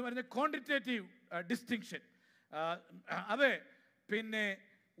 എന്ന് പറഞ്ഞാൽ ക്വാണ്ടിറ്റേറ്റീവ് ഡിസ്റ്റിങ്ഷൻ. അത് പിന്നെ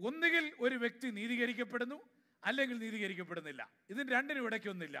ഒന്നുകിൽ ഒരു വ്യക്തി നീതീകരിക്കപ്പെടുന്നു, അല്ലെങ്കിൽ നീതീകരിക്കപ്പെടുന്നില്ല. ഇതിന് രണ്ടിനും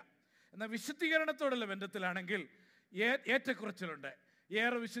ഇടയ്ക്കൊന്നില്ല. എന്നാൽ വിശുദ്ധീകരണത്തോടുള്ള ബന്ധത്തിലാണെങ്കിൽ ഏറ്റക്കുറച്ചിലുണ്ട്.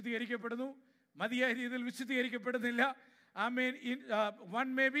 ഏറെ വിശുദ്ധീകരിക്കപ്പെടുന്നു, മതിയായ രീതിയിൽ വിശുദ്ധീകരിക്കപ്പെടുന്നില്ല. One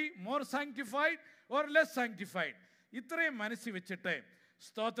may be more sanctified or less sanctified. ഇത്രയും മനസ്സിൽ വെച്ചിട്ട്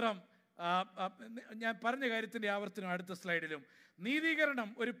സ്തോത്രം, ഞാൻ പറഞ്ഞ കാര്യത്തിൻ്റെ ആവർത്തനം അടുത്ത സ്ലൈഡിലും. നീതീകരണം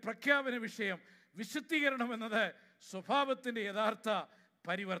ഒരു പ്രഖ്യാപന വിഷയം, വിശുദ്ധീകരണം എന്നത് സ്വഭാവത്തിൻ്റെ യഥാർത്ഥ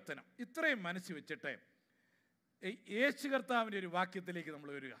പരിവർത്തനം. ഇത്രയും മനസ്സിൽ വെച്ചിട്ട് യേശു കർത്താവിൻ്റെ ഒരു വാക്യത്തിലേക്ക് നമ്മൾ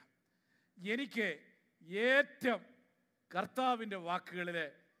വരിക. എനിക്ക് ഏറ്റവും കർത്താവിൻ്റെ വാക്കുകളിൽ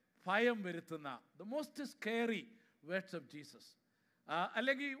ഭയം വരുത്തുന്ന the most scary words of Jesus,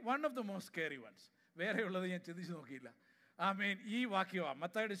 അല്ലെങ്കിൽ one of the most scary once, വേറെയുള്ളത് ഞാൻ ചിന്തിച്ചു നോക്കിയില്ല. ഈ വാക്യമാണ്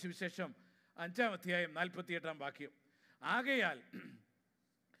മത്തായിയുടെ സുവിശേഷം 5-ാം അധ്യായം 48-ാം വാക്യം. ആകയാൽ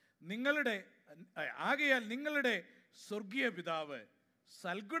നിങ്ങളുടെ സ്വർഗീയ പിതാവ്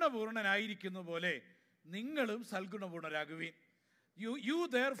സൽഗുണപൂർണനായിരിക്കുന്ന പോലെ നിങ്ങളും സൽഗുണപൂർണരാകുവീൻ. You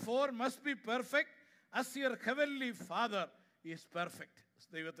therefore must be perfect as your heavenly Father is perfect.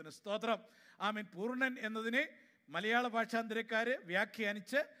 ദൈവത്തിന് സ്തോത്രം. പൂർണ്ണൻ എന്നതിനെ മലയാള ഭാഷാന്തരക്കാര്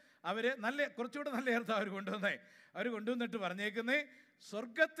വ്യാഖ്യാനിച്ച് കുറച്ചുകൂടെ നല്ല അർത്ഥം അവർ കൊണ്ടുവന്നിട്ട് പറഞ്ഞേക്കുന്നേ,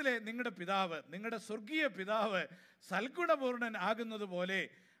 സ്വർഗത്തിലെ നിങ്ങളുടെ പിതാവ്, നിങ്ങളുടെ സ്വർഗീയ പിതാവ് സൽഗുണപൂർണൻ ആയിരിക്കുന്നത്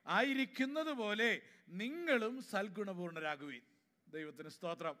പോലെ നിങ്ങളും സൽഗുണപൂർണരാകുവീൻ. ദൈവത്തിന്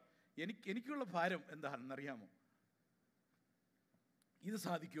സ്തോത്രം. എനിക്കുള്ള ഭാരം എന്താണെന്നറിയാമോ? ഇത്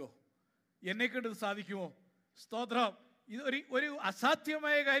സാധിക്കുമോ? എന്നെക്കൊണ്ട് ഇത് സാധിക്കുമോ? സ്തോത്രം. ഇത് ഒരു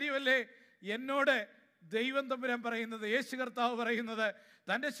അസാധ്യമായ കാര്യമല്ലേ? എന്നോട് ദൈവം തമ്പുരാൻ പറയുന്നത്, യേശു കർത്താവ് പറയുന്നത്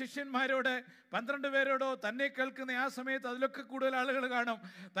തൻ്റെ ശിഷ്യന്മാരോട്, 12 പേരോടോ, തന്നെ കേൾക്കുന്ന ആ സമയത്ത് അതിലൊക്കെ കൂടുതൽ ആളുകൾ കാണും,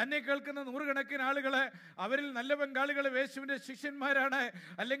 തന്നെ കേൾക്കുന്ന 100 കണക്കിന് ആളുകൾ, അവരിൽ നല്ല പങ്കാളികൾ യേശുവിൻ്റെ ശിഷ്യന്മാരാണ്,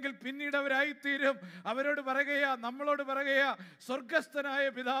 അല്ലെങ്കിൽ പിന്നീട് അവരായിത്തീരും. അവരോട് പറയുകയാ, നമ്മളോട് പറയുകയാ, സ്വർഗസ്ഥനായ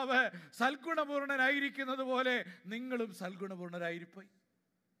പിതാവ് സൽഗുണപൂർണനായിരിക്കുന്നത് പോലെ നിങ്ങളും സൽഗുണപൂർണരായിരിക്കും.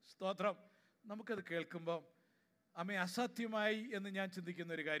 സ്തോത്രം. നമുക്കത് കേൾക്കുമ്പോൾ അസാധ്യമായി എന്ന് ഞാൻ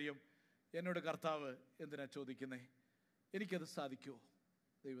ചിന്തിക്കുന്ന ഒരു കാര്യം, എന്നോട് കർത്താവ് എന്തിനാ ചോദിക്കുന്നേ? എനിക്കത് സാധിക്കുമോ?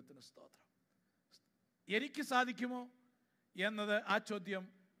 ദൈവത്തിന് സ്തോത്രം. എനിക്ക് സാധിക്കുമോ എന്നത് ആ ചോദ്യം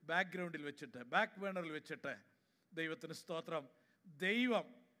ബാക്ക് ബേണറിൽ വെച്ചിട്ട് ദൈവത്തിന് സ്തോത്രം. ദൈവം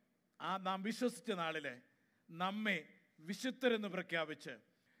നാം വിശ്വസിച്ച നാളില് നമ്മെ വിശുദ്ധരെന്ന് പ്രഖ്യാപിച്ച്,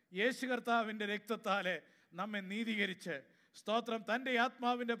 യേശു കർത്താവിൻ്റെ രക്തത്താല് നമ്മെ നീതീകരിച്ച്, സ്തോത്രം, തൻ്റെ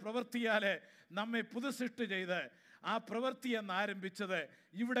ആത്മാവിൻ്റെ പ്രവൃത്തിയാല് നമ്മെ പുതുസൃഷ്ടി ചെയ്ത് ആ പ്രവൃത്തി എന്ന് ആരംഭിച്ചത്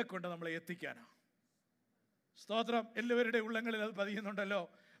ഇവിടെ കൊണ്ട് നമ്മളെ എത്തിക്കാനാണ്. സ്തോത്രം. എല്ലാവരുടെ ഉള്ളങ്ങളിൽ അത് പതിയുന്നുണ്ടല്ലോ.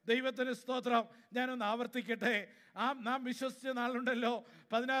 ദൈവത്തിന് സ്തോത്രം. ഞാനൊന്ന് ആവർത്തിക്കട്ടെ. നാം വിശ്വസിച്ച നാളുണ്ടല്ലോ,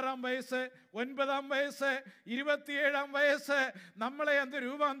 16-ാം വയസ്സ്, 9-ാം വയസ്സ്, 27-ാം വയസ്സ് നമ്മളെ അന്ന്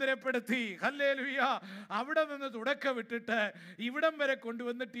രൂപാന്തരപ്പെടുത്തി. ഹല്ലേലൂയ. അവിടെ നിന്ന് തുടക്കം വിട്ടിട്ട് ഇവിടം വരെ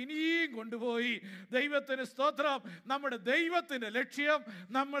കൊണ്ടുവന്നിട്ട് ഇനിയും കൊണ്ടുപോയി. ദൈവത്തിന് സ്തോത്രം. നമ്മുടെ ദൈവത്തിൻ്റെ ലക്ഷ്യം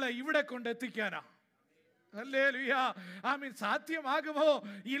നമ്മളെ ഇവിടെ കൊണ്ടെത്തിക്കാനാ. ഹല്ലേലൂയ. സാധ്യമാകുമോ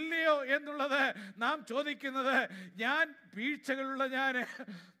ഇല്ലയോ എന്നുള്ളത് നാം ചോദിക്കുന്നത്. വീഴ്ചകളുള്ള ഞാൻ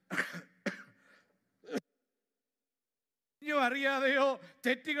അറിയാതെയോ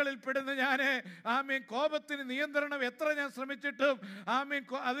തെറ്റുകളിൽ പെടുന്ന ഞാൻ ആമീൻ കോപത്തിന് നിയന്ത്രണം എത്ര ഞാൻ ശ്രമിച്ചിട്ടും ആമീൻ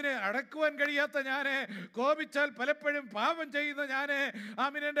അതിനെ അടക്കുവാൻ കഴിയാത്ത ഞാൻ കോപിച്ചാൽ പലപ്പോഴും പാപം ചെയ്യുന്ന ഞാൻ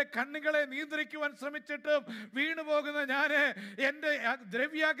ആമീൻ എൻ്റെ കണ്ണുകളെ നിയന്ത്രിക്കുവാൻ ശ്രമിച്ചിട്ടും വീണു പോകുന്ന ഞാൻ എൻ്റെ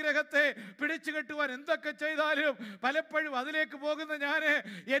ദ്രവ്യാഗ്രഹത്തെ പിടിച്ചു കെട്ടുവാൻ എന്തൊക്കെ ചെയ്താലും പലപ്പോഴും അതിലേക്ക് പോകുന്ന ഞാൻ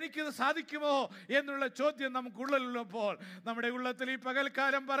എനിക്കിത് സാധിക്കുമോ എന്നുള്ള ചോദ്യം നമുക്കുള്ളിലുള്ളപ്പോൾ നമ്മുടെ ഉള്ളത്തിൽ ഈ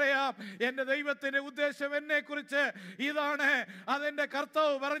പകൽക്കാലം പറയാം, എൻ്റെ ദൈവത്തിൻ്റെ ഉദ്ദേശം എന്നെ കുറിച്ച് ഇതാണ്. അതെന്റെ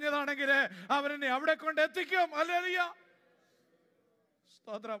കർത്താവ് പറഞ്ഞതാണെങ്കിൽ അവരെന്നെ അവിടെ കൊണ്ട് എത്തിക്കും. ഹല്ലേലൂയ,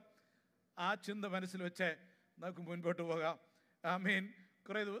 സ്തോത്രം. ആ ചിന്ത മനസ്സിൽ വെച്ച് നമുക്ക് മുൻപോട്ട് പോകാം. ആമീൻ.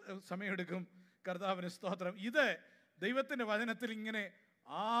 കുറെ സമയമെടുക്കും. കർത്താവിന് സ്തോത്രം. ഇത് ദൈവത്തിന്റെ വചനത്തിൽ ഇങ്ങനെ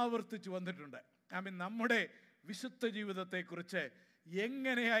ആവർത്തിച്ചു വന്നിട്ടുണ്ട്. ആമീൻ. നമ്മുടെ വിശുദ്ധ ജീവിതത്തെക്കുറിച്ച്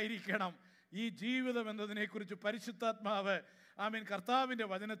എങ്ങനെയായിരിക്കണം ഈ ജീവിതം എന്നതിനെക്കുറിച്ച് പരിശുദ്ധാത്മാവ് ആമീൻ കർത്താവിൻ്റെ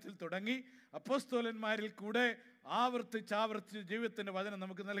വചനത്തിൽ തുടങ്ങി അപ്പോസ്തലന്മാരിൽ കൂടെ ആവർത്തിച്ച് ജീവിതത്തിൻ്റെ വചനം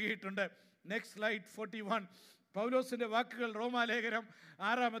നമുക്ക് നൽകിയിട്ടുണ്ട്. Next slide 41. പൗലോസിൻ്റെ വാക്കുകൾ റോമാലേഖനം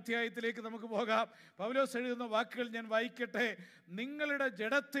 6-ാം അധ്യായത്തിലേക്ക് നമുക്ക് പോകാം. പൗലോസ് എഴുതുന്ന വാക്കുകൾ ഞാൻ വായിക്കട്ടെ. നിങ്ങളുടെ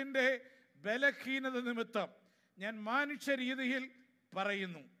ജഡത്തിൻ്റെ ബലഹീനത നിമിത്തം ഞാൻ മനുഷ്യരീതിയിൽ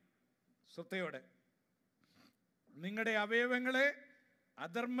പറയുന്നു. ശ്രദ്ധയോടെ, നിങ്ങളുടെ അവയവങ്ങളെ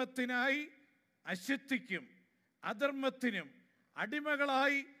അധർമ്മത്തിനായി അശുദ്ധിക്കും അധർമ്മത്തിനും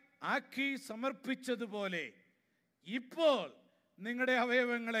അടിമകളായി ആക്കി സമർപ്പിച്ചതുപോലെ ഇപ്പോൾ നിങ്ങളുടെ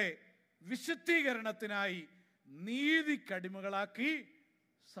അവയവങ്ങളെ വിശുദ്ധീകരണത്തിനായി നീതിക്കടിമകളാക്കി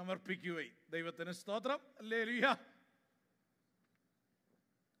സമർപ്പിക്കുകയും. ദൈവത്തിന് സ്തോത്രം. ഹല്ലേലൂയ.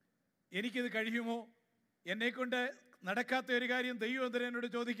 എനിക്കിത് കഴിയുമോ? എന്നെക്കൊണ്ട് നടക്കാത്ത ഒരു കാര്യം ദൈവം എന്തിനാ എന്നോട്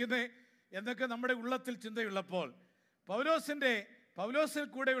ചോദിക്കുന്നേ എന്നൊക്കെ നമ്മുടെ ഉള്ളത്തിൽ ചിന്തയുള്ളപ്പോൾ പൗലോസിൽ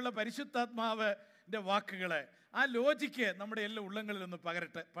കൂടെയുള്ള പരിശുദ്ധാത്മാവിൻ്റെ വാക്കുകള്, ആ ലോജിക്ക് നമ്മുടെ എല്ലാ ഉള്ളങ്ങളിൽ ഒന്ന്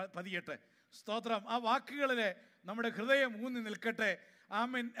പതിയട്ടെ. സ്തോത്രം. ആ വാക്കുകളിൽ നമ്മുടെ ഹൃദയം ഊന്നി നിൽക്കട്ടെ.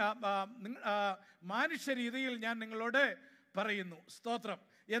 ആമേൻ. മാനുഷ്യരീതിയിൽ ഞാൻ നിങ്ങളോട് പറയുന്നു. സ്തോത്രം.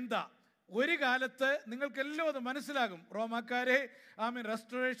 എന്താ? ഒരു കാലത്ത് നിങ്ങൾക്കെല്ലാം അത് മനസ്സിലാകും. റോമാക്കാരെ, ആമീൻ,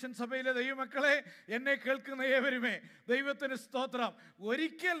 റെസ്റ്റോറേഷൻ സഭയിലെ ദൈവമക്കളെ, എന്നെ കേൾക്കുന്ന ഏവരുമേ, ദൈവത്തിന് സ്തോത്രം.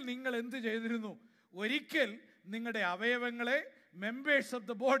 ഒരിക്കൽ നിങ്ങൾ എന്ത് ചെയ്തിരുന്നു? ഒരിക്കൽ നിങ്ങളുടെ അവയവങ്ങളെ, മെമ്പേഴ്സ് ഓഫ്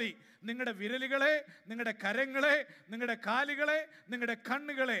ദ ബോഡി, നിങ്ങളുടെ വിരലുകളെ, നിങ്ങളുടെ കരങ്ങളെ, നിങ്ങളുടെ കാലുകളെ, നിങ്ങളുടെ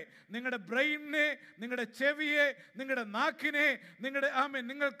കണ്ണുകളെ, നിങ്ങളുടെ ബ്രെയിനിനെ, നിങ്ങളുടെ ചെവിയെ, നിങ്ങളുടെ നാക്കിനെ,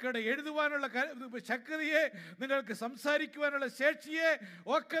 നിങ്ങൾക്ക് എഴുതുവാനുള്ള ശക്തിയെ, നിങ്ങൾക്ക് സംസാരിക്കുവാനുള്ള ശേഷിയെ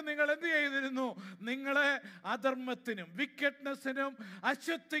ഒക്കെ നിങ്ങൾ എന്ത് ചെയ്തിരുന്നു? നിങ്ങൾ അധർമ്മത്തിനും വിക്കറ്റ്നെസ്സിനും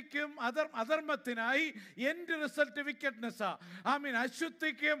അശുദ്ധിക്കും അധർമ്മത്തിനായി എൻ്റെ റിസൾട്ട് വിക്കറ്റ്നെസ്സാ.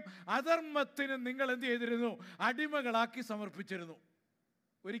 അശുദ്ധിക്കും അധർമ്മത്തിനും നിങ്ങൾ എന്ത് ചെയ്തിരുന്നു? അടിമകളാക്കി സമർപ്പിച്ചിരുന്നു.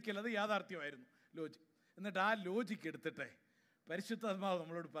 ഒരിക്കൽ അത് യാഥാർത്ഥ്യമായിരുന്നു, ലോജിക്. എന്നിട്ട് ആ ലോജിക്ക് എടുത്തിട്ടെ പരിശുദ്ധാത്മാവ്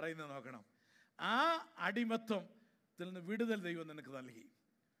നമ്മളോട് പറയുന്നത് നോക്കണം. ആ അടിമത്വത്തിൽ നിന്ന് വിടുതൽ ദൈവം നിനക്ക് നൽകി.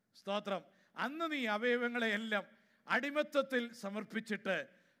 സ്തോത്രം. അന്ന് നീ അവയവങ്ങളെയെല്ലാം അടിമത്വത്തിൽ സമർപ്പിച്ചിട്ട്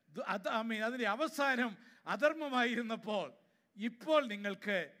അതിൻ്റെ അവസാനം അധർമ്മമായിരുന്നപ്പോൾ ഇപ്പോൾ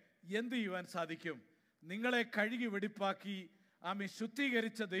നിങ്ങൾക്ക് എന്ത് ചെയ്യുവാൻ സാധിക്കും? നിങ്ങളെ കഴുകി വെടിപ്പാക്കി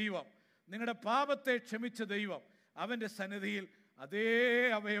ശുദ്ധീകരിച്ച ദൈവം, നിങ്ങളുടെ പാപത്തെ ക്ഷമിച്ച ദൈവം, അവൻ്റെ സന്നിധിയിൽ അതേ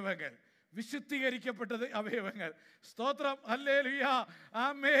അവയവങ്ങൾ, വിശുദ്ധീകരിക്കപ്പെട്ട അവയവങ്ങൾ, സ്തോത്രം, ഹല്ലേലൂയ,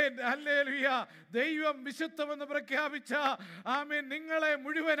 ആമേൻ, ഹല്ലേലൂയ, ദൈവം വിശുദ്ധമെന്ന് പ്രഖ്യാപിച്ച, ആമേൻ, നിങ്ങളെ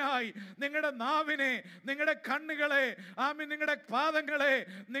മുഴുവനായി, നിങ്ങളുടെ നാവിനെ, നിങ്ങളുടെ കണ്ണുകളെ, ആമേൻ, നിങ്ങളുടെ പാദങ്ങളെ,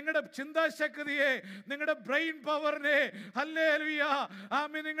 നിങ്ങളുടെ ചിന്താശക്തിയെ, നിങ്ങളുടെ ബ്രെയിൻ പവറിനെ, ഹല്ലേലൂയ,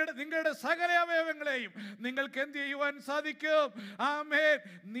 ആമേൻ, നിങ്ങളുടെ സകല അവയവങ്ങളെയും നിങ്ങൾക്ക് എന്ത് ചെയ്യുവാൻ സാധിക്കും? ആമേൻ,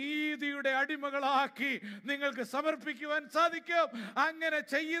 നീതിയുടെ അടിമകളാക്കി നിങ്ങൾക്ക് സമർപ്പിക്കുവാൻ സാധിക്കും. അങ്ങനെ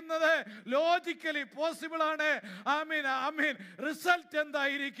ചെയ്യുന്നത് ലോജിക്കലി പോസിബിൾ ആണ്. ആമീൻ, ആമീൻ. റിസൾട്ട്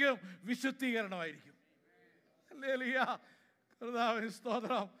എന്തായിരിക്കും? വിശുദ്ധീകരണമായിരിക്കും. ഹല്ലേലൂയ, കർത്താവിന്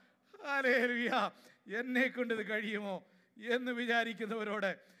സ്തോത്രം. ഹല്ലേലൂയ. എന്നെ കൊണ്ട് ഇത് കഴിയുമോ എന്ന്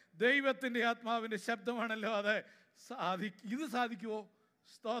വിചാരിക്കുന്നവരോട് ദൈവത്തിന്റെ ആത്മാവിന്റെ ശബ്ദമാണല്ലോ അത്. ഇത് സാധിക്കുമോ?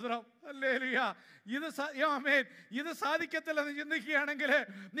 സ്തോത്രം, ഹല്ലേലൂയ. ഇത് സാധിക്കത്തില്ലെന്ന് ചിന്തിക്കുകയാണെങ്കിൽ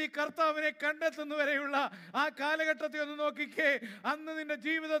നീ കർത്താവിനെ കണ്ടെത്തുന്നവരെയുള്ള ആ കാലഘട്ടത്തെ ഒന്ന് നോക്കിക്കേ. അന്ന് നിന്റെ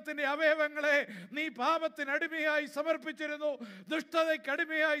ജീവിതത്തിന്റെ അവയവങ്ങളെ നീ പാപത്തിന് അടിമയായി സമർപ്പിച്ചിരുന്നു, ദുഷ്ടതയ്ക്ക്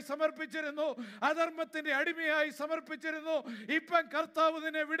അടിമയായി സമർപ്പിച്ചിരുന്നു, അധർമ്മത്തിന്റെ അടിമയായി സമർപ്പിച്ചിരുന്നു. ഇപ്പം കർത്താവ്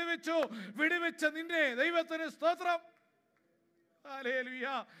നിന്നെ വിടുവിച്ച നിന്നെ, ദൈവത്തിന് സ്തോത്രം, ഹല്ലേലൂയ,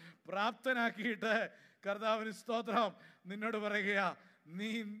 പ്രാപ്തനാക്കിയിട്ട് കർത്താവിന് സ്തോത്രം നിന്നോട് പറയുക, നീ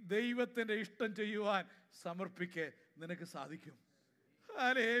ദൈവത്തിന്റെ ഇഷ്ടം ചെയ്യുവാൻ സമർപ്പിക്കേ, നിനക്ക് സാധിക്കും.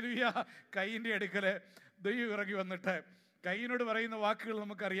 ഹല്ലേലൂയ. കയ്യിന്റെ അടുക്കല് ദൈവം ഇറങ്ങി വന്നിട്ട് കയ്യിനോട് പറയുന്ന വാക്കുകൾ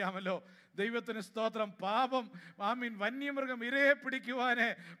നമുക്കറിയാമല്ലോ. ദൈവത്തിന് സ്തോത്രം. പാപം, ആമീൻ, വന്യമൃഗം ഇരയെ പിടിക്കുവാന്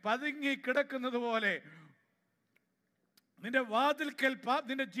പതുങ്ങി കിടക്കുന്നത് പോലെ നിന്റെ വാതിൽക്കൽ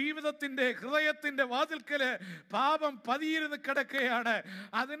നിന്റെ ജീവിതത്തിന്റെ ഹൃദയത്തിന്റെ വാതിൽക്കല് പാപം പതിയിരുന്ന് കിടക്കുകയാണ്.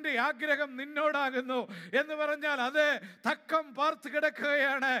 അതിന്റെ ആഗ്രഹം നിന്നോടാകുന്നു എന്ന് പറഞ്ഞാൽ അത് തക്കം പാർത്ത്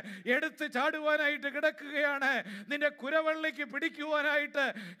കിടക്കുകയാണ്, എടുത്ത് ചാടുവാനായിട്ട് കിടക്കുകയാണ്, നിന്റെ കുരവള്ളിക്ക് പിടിക്കുവാനായിട്ട്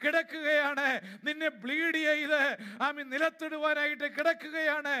കിടക്കുകയാണ്, നിന്നെ ബ്ലീഡ് ചെയ്ത് നിലത്തിടുവാനായിട്ട്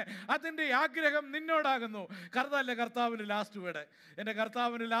കിടക്കുകയാണ്. അതിന്റെ ആഗ്രഹം നിന്നോടാകുന്നു. കർത്താവിന് ലാസ്റ്റ് വേർഡ്, എൻ്റെ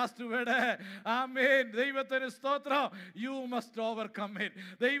കർത്താവിന് ലാസ്റ്റ് വേർഡ്. ആമേൻ. ദൈവത്തിന് സ്തോത്രം. You must overcome it.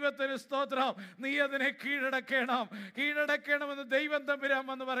 ദൈവത്തിന് സ്തോത്രം. നീ അതിനെ കീഴടക്കണമെന്ന് ദൈവം തമ്പുരാൻ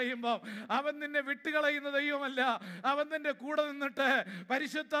എന്ന് പറയുമ്പോൾ അവൻ നിന്നെ വിട്ടുകളയുന്ന ദൈവമല്ല. അവൻ നിന്റെ കൂടെ നിന്നിട്ട്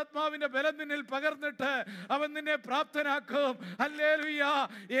പരിശുദ്ധാത്മാവിന്റെ ബലം നിന്നിൽ പകർന്നിട്ട് അവൻ നിന്നെ പ്രാപ്തനാക്കും. ഹല്ലേലൂയ.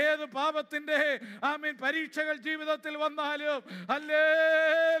 ഏത് പാപത്തിന്റെ പരീക്ഷകൾ ജീവിതത്തിൽ വന്നാലും,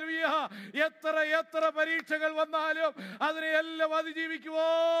 ഹല്ലേലൂയ, എത്ര പരീക്ഷകൾ വന്നാലും അതിനെയെല്ലാം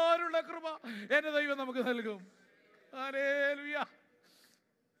അതിജീവിക്കുവാനുള്ള കൃപ എന്റെ ദൈവം നമുക്ക് നൽകും. Hallelujah,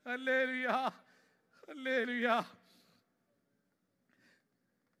 hallelujah, hallelujah.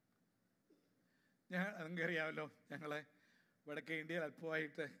 നിങ്ങൾക്കറിയാമല്ലോ, ഞങ്ങളെ വടക്കേ ഇന്ത്യയിൽ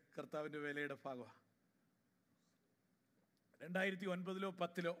അല്പമായിട്ട് കർത്താവിൻ്റെ വേലയുടെ ഭാഗമാണ്. 2009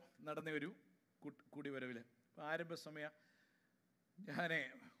 10 നടന്ന ഒരു കൂടിവരവിൽ ആരംഭ സമയം ഞാൻ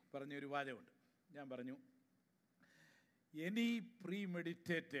പറഞ്ഞൊരു വാചകമുണ്ട്. ഞാൻ പറഞ്ഞു, any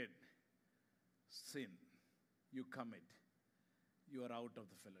പ്രീമെഡിറ്റേറ്റഡ് sin you commit, you are out of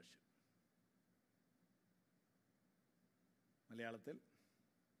the fellowship. മലയാളത്തിൽ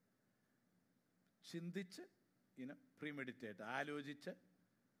ചിന്തിച്ച് പ്രീമെഡിറ്റേറ്റ്, ആലോചിച്ച്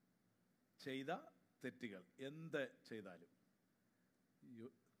ചെയ്ത തെറ്റുകൾ എന്ത് ചെയ്താലും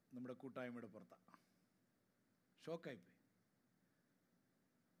നമ്മുടെ കൂട്ടായ്മയുടെ പുറത്താണ്. ഷോക്കായിപ്പോയി.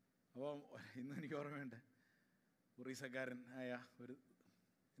 അപ്പോൾ ഇന്ന് എനിക്ക് ഓർമ്മയുണ്ട്, ഒറീസക്കാരൻ ആയ ഒരു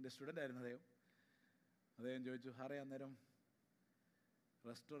എൻ്റെ സ്റ്റുഡൻ്റ് ആയിരുന്നു അദ്ദേഹം ചോദിച്ചു, സാറേ അന്നേരം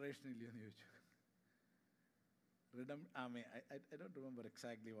റെസ്റ്റോറേഷൻ ഇല്ലയോ എന്ന് ചോദിച്ചു. I don't remember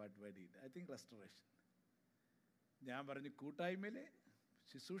exactly what word he did. I think restoration. ഞാൻ പറഞ്ഞു, കൂട്ടായ്മയിൽ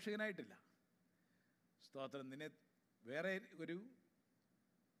ശുശ്രൂഷകനായിട്ടില്ല. സ്തോത്രം. നിന്നെ വേറെ ഒരു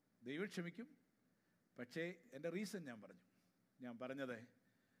ദൈവം ക്ഷമിക്കും. പക്ഷേ എൻ്റെ റീസൺ ഞാൻ പറഞ്ഞത്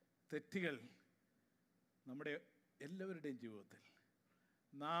തെറ്റുകൾ നമ്മുടെ എല്ലാവരുടെയും ജീവിതത്തിൽ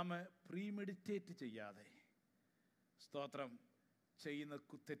നാം പ്രീമെഡിറ്റേറ്റ് ചെയ്യാതെ സ്തോത്രം ചെയ്യുന്ന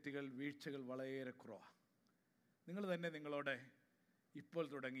തെറ്റുകൾ, വീഴ്ചകൾ വളരെ കുറവാണ്. നിങ്ങൾ തന്നെ നിങ്ങളോട് ഇപ്പോൾ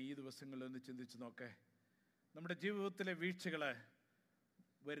തുടങ്ങി ഈ ദിവസങ്ങളിൽ ഒന്ന് ചിന്തിച്ച് നോക്കേ. നമ്മുടെ ജീവിതത്തിലെ വീഴ്ചകൾ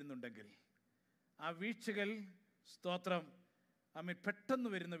വരുന്നുണ്ടെങ്കിൽ ആ വീഴ്ചകൾ സ്തോത്രം പെട്ടെന്ന്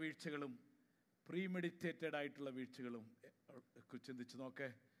വരുന്ന വീഴ്ചകളും പ്രീമെഡിറ്റേറ്റഡ് ആയിട്ടുള്ള വീഴ്ചകളും ചിന്തിച്ച് നോക്കേ.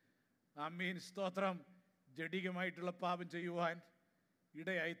 സ്തോത്രം. ജഡികമായിട്ടുള്ള പാപം ചെയ്യുവാൻ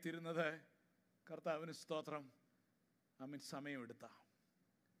ഇടയായിത്തീരുന്നത് കർത്താവിന് സ്തോത്രം സമയമെടുത്ത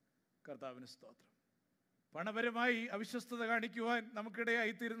കർത്താവിന് സ്തോത്രം. പണപരമായി അവിശ്വസ്തത കാണിക്കുവാൻ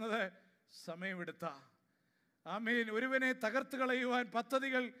നമുക്കിടയായിത്തീരുന്നത് സമയമെടുത്ത ഒരുവനെ തകർത്ത് കളയുവാൻ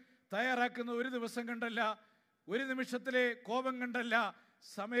പദ്ധതികൾ തയ്യാറാക്കുന്ന ഒരു ദിവസം കണ്ടല്ല, ഒരു നിമിഷത്തിലെ കോപം കണ്ടല്ല,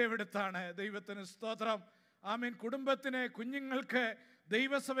 സമയമെടുത്താണ്. ദൈവത്തിന് സ്തോത്രം. കുടുംബത്തിന്, കുഞ്ഞുങ്ങൾക്ക്,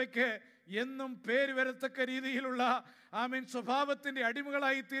 ദൈവസഭയ്ക്ക് എന്നും പേര് വരത്തക്ക രീതിയിലുള്ള സ്വഭാവത്തിന്റെ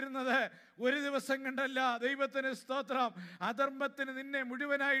അടിമകളായി തീരുന്നത് ഒരു ദിവസം കണ്ടല്ല. ദൈവത്തിന് സ്തോത്രം. അധർമ്മത്തിന് നിന്നെ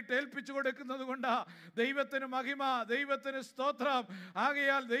മുഴുവനായിട്ട് ഏൽപ്പിച്ചു കൊടുക്കുന്നത് കൊണ്ടാ. ദൈവത്തിന് മഹിമ, ദൈവത്തിന് സ്തോത്രം.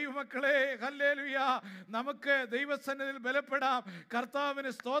 ആകയാൽ ദൈവമക്കളെ, ഹല്ലേലൂയ, നമുക്ക് ദൈവസന്നിധിയിൽ ബലപ്പെടാം.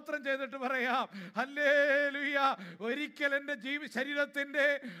 കർത്താവിന് സ്തോത്രം ചെയ്തിട്ട് പറയാം, ഹല്ലേലൂയ. ഒരിക്കൽ എൻ്റെ ശരീരത്തിന്റെ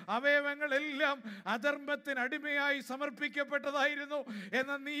അവയവങ്ങളെല്ലാം അധർമ്മത്തിന് അടിമയായി സമർപ്പിക്കപ്പെട്ടതായിരുന്നു.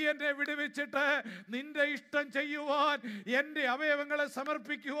 എന്നാൽ നീ എന്നെ വിടുവിച്ചിട്ട് നിന്റെ ഇഷ്ടം ചെയ്യുവാൻ, എന്റെ അവയവങ്ങളെ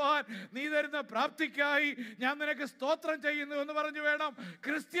സമർപ്പിക്കുവാൻ നീ തരുന്ന പ്രാപ്തിക്കായി ഞാൻ നിനക്ക് സ്തോത്രം ചെയ്യുന്നു എന്ന് പറഞ്ഞു വേണം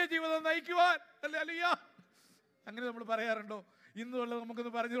ക്രിസ്ത്യ ജീവിതം നയിക്കുവാൻ. ഹല്ലേലൂയ. അങ്ങനെ നമ്മൾ പറയാറുണ്ടോ? ഇന്നുള്ളത്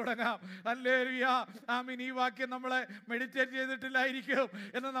നമുക്കൊന്ന് പറഞ്ഞു തുടങ്ങാം. ഹല്ലേലൂയ. ഈ വാക്യം നമ്മളെ മെഡിറ്റേറ്റ് ചെയ്തിട്ടില്ലായിരിക്കും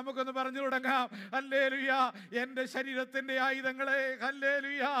എന്ന് നമുക്കൊന്ന് പറഞ്ഞു തുടങ്ങാം. ഹല്ലേലൂയ. എൻ്റെ ശരീരത്തിന്റെ ആയുധങ്ങളെ,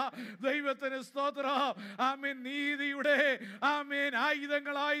 ഹല്ലേലൂയ, ദൈവത്തിന് സ്തോത്രം, നീതിയുടെ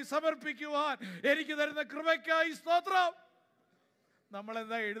ആയുധങ്ങളായി സമർപ്പിക്കുവാൻ എനിക്ക് തരുന്ന കൃപയ്ക്കായി സ്തോത്രം.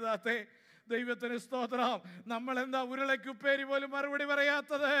 നമ്മളെന്താ എഴുതാത്തേ? ദൈവത്തിന് സ്തോത്രം. നമ്മളെന്താ ഉരുളയ്ക്കുപ്പേരി പോലും മറുപടി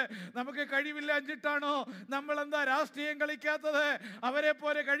പറയാത്തത്? നമുക്ക് കഴിവില്ലാഞ്ഞിട്ടാണോ? നമ്മളെന്താ രാഷ്ട്രീയം കളിക്കാത്തത്? അവരെ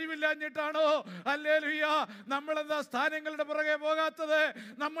പോലെ കഴിവില്ലാഞ്ഞിട്ടാണോ? ഹല്ലേലൂയ. നമ്മളെന്താ സ്ഥാനങ്ങളുടെ പുറകെ പോകാത്തത്?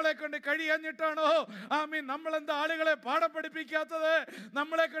 നമ്മളെ കൊണ്ട് കഴിയാഞ്ഞിട്ടാണോ? നമ്മളെന്താ ആളുകളെ പാഠം പഠിപ്പിക്കാത്തത്?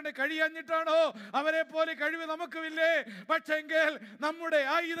 നമ്മളെ കൊണ്ട് കഴിയാഞ്ഞിട്ടാണോ? അവരെ പോലെ കഴിവ് നമുക്കുമില്ലേ? പക്ഷെങ്കിൽ നമ്മുടെ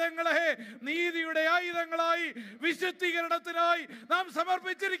ആയുധങ്ങളെ നീതിയുടെ ആയുധങ്ങളായി, വിശുദ്ധീകരണത്തിനായി നാം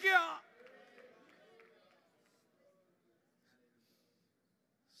സമർപ്പിച്ചിരിക്കുക.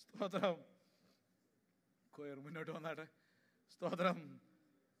 സ്തോത്രം. കൊയർ മുന്നോട്ട് വന്നാട്ടെ. സ്തോത്രം.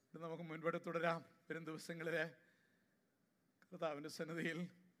 നമുക്ക് മുൻപോട്ട് തുടരാം. വരും ദിവസങ്ങളിലെ കർത്താവിൻ്റെ സന്നിധിയിൽ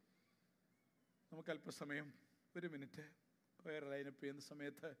നമുക്ക് അല്പസമയം, 1 മിനിറ്റ് കൊയർ ലൈനപ്പ് ചെയ്യുന്ന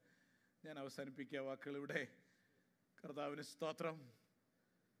സമയത്ത് ഞാൻ അവസാനിപ്പിക്കുക വാക്കുകളിവിടെ. കർത്താവിന് സ്തോത്രം.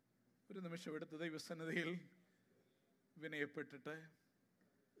 ഒരു നിമിഷം എടുത്ത് ദൈവസന്നിധിയിൽ വിനയപ്പെട്ടിട്ട്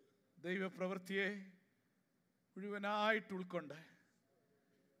ദൈവപ്രവൃത്തിയെ മുഴുവനായിട്ട് ഉൾക്കൊണ്ട്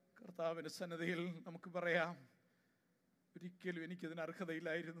കർത്താവിൻ്റെ സന്നിധിയിൽ നമുക്ക് പറയാം, ഒരിക്കലും എനിക്കതിന്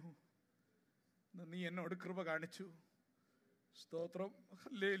അർഹതയില്ലായിരുന്നു, നീ എന്നോട് കൃപ കാണിച്ചു. സ്തോത്രം.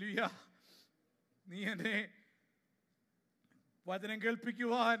 ഹല്ലേലൂയ. നീ എന്നെ വചനം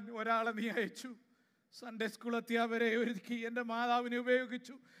കേൾപ്പിക്കുവാൻ ഒരാളെ നീ അയച്ചു. സൺഡേ സ്കൂൾ അധ്യാപകരെ ഒരുക്കി, എൻ്റെ മാതാവിനെ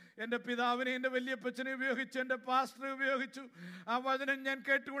ഉപയോഗിച്ചു, എൻ്റെ പിതാവിനെ, എൻ്റെ വല്യപ്പച്ചനെ ഉപയോഗിച്ചു, എൻ്റെ പാസ്റ്ററെ ഉപയോഗിച്ചു. ആ വചനം ഞാൻ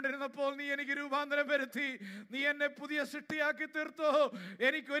കേട്ടുകൊണ്ടിരുന്നപ്പോൾ നീ എനിക്ക് രൂപാന്തരം വരുത്തി. നീ എന്നെ പുതിയ സൃഷ്ടിയാക്കി തീർത്തു.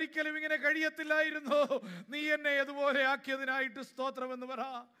 എനിക്കൊരിക്കലും ഇങ്ങനെ കഴിയത്തില്ലായിരുന്നു. നീ എന്നെ അതുപോലെ ആക്കിയതിനായിട്ട് സ്തോത്രമെന്ന് പറ.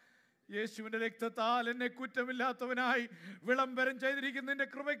 യേശുവിൻ്റെ രക്തത്താൽ എന്നെ കുറ്റമില്ലാത്തവനായി വിളംബരം ചെയ്തിരിക്കുന്ന നിന്റെ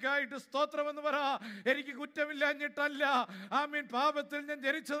കൃപയ്ക്കായിട്ട് സ്തോത്രമെന്ന് പറ. എനിക്ക് കുറ്റമില്ലാഞ്ഞിട്ടല്ല. ആമീൻ. പാപത്തിൽ ഞാൻ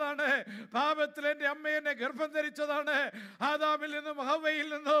ജനിച്ചതാണ്. പാപത്തിൽ എൻ്റെ അമ്മ എന്നെ ഗർഭം ധരിച്ചതാണ്. ആദാമിൽ നിന്നും ഹവ്വയിൽ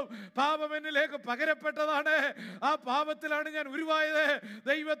നിന്നും പാപം എന്നിലേക്ക് പകരപ്പെട്ടതാണ്. ആ പാപത്തിലാണ് ഞാൻ ഉരുവായത്.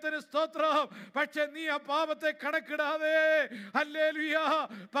 ദൈവത്തിന് സ്തോത്രം. പക്ഷെ നീ ആ പാപത്തെ കണക്കിടാതെ ഹല്ലേലൂയ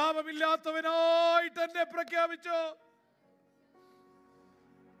പാപമില്ലാത്തവനായിട്ട് എന്നെ പ്രഖ്യാപിച്ചു.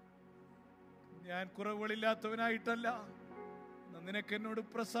 ഞാൻ കുറവുകളില്ലാത്തവനായിട്ടല്ല, നിനക്ക് എന്നോട്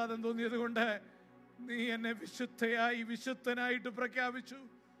പ്രസാദം തോന്നിയത് കൊണ്ട് നീ എന്നെ വിശുദ്ധനായിട്ട് പ്രഖ്യാപിച്ചു.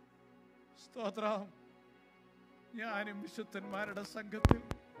 സ്തോത്രം. ഞാനും വിശുദ്ധന്മാരുടെ സംഘത്തിൽ,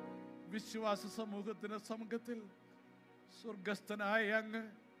 വിശ്വാസ സമൂഹത്തിന്റെ സംഘത്തിൽ സ്വർഗസ്ഥനായ അങ്ങ്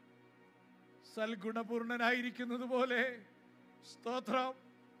സൽഗുണപൂർണനായിരിക്കുന്നത് പോലെ സ്തോത്രം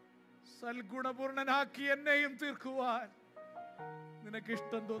സൽഗുണപൂർണനാക്കി എന്നെയും തീർക്കുവാൻ നിനക്ക്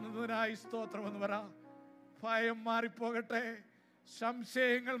ഇഷ്ടം തോന്നുന്നതിനായി സ്തോത്രം എന്ന് പറ. ഭയം മാറിപ്പോകട്ടെ,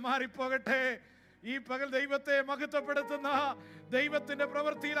 സംശയങ്ങൾ മാറിപ്പോകട്ടെ. ഈ പകൽ ദൈവത്തെ മഹത്വപ്പെടുത്തുന്ന, ദൈവത്തിന്റെ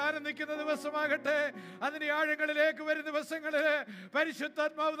പ്രവൃത്തിയിൽ ആനന്ദിക്കുന്ന ദിവസമാകട്ടെ. അതിന്റെ ആഴങ്ങളിലേക്ക് വരുന്ന ദിവസങ്ങളിൽ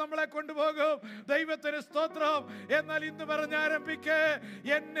പരിശുദ്ധാത്മാവ് നമ്മളെ കൊണ്ടുപോകും. ദൈവത്തിന് സ്തോത്രം. എന്നാൽ ഇന്ന് പറഞ്ഞാരംഭിക്കേ,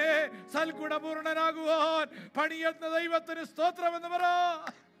 എന്നെ സൽഗുണപൂർണനാകുവാൻ പണിയുന്ന ദൈവത്തിന് സ്തോത്രം എന്ന് പറ.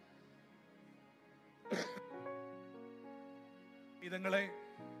 ഇതങ്ങളെ,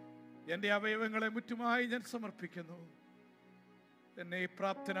 എൻ്റെ അവയവങ്ങളെ മുറ്റുമായി ഞാൻ സമർപ്പിക്കുന്നു. എന്നെ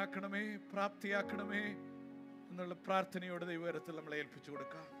പ്രാപ്തിയാക്കണമേ എന്നുള്ള പ്രാർത്ഥനയോടെ ദൈവകരത്തിൽ നമ്മളെ ഏൽപ്പിച്ചു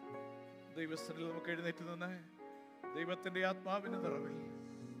കൊടുക്കാം. ദൈവസ്ഥനിൽ നമുക്ക് എഴുന്നേറ്റ് നിന്ന് ദൈവത്തിൻ്റെ ആത്മാവിന്റെ നിറവിൽ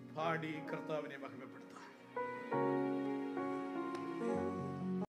പാടി കർത്താവിനെ മഹിമപ്പെടുത്താം.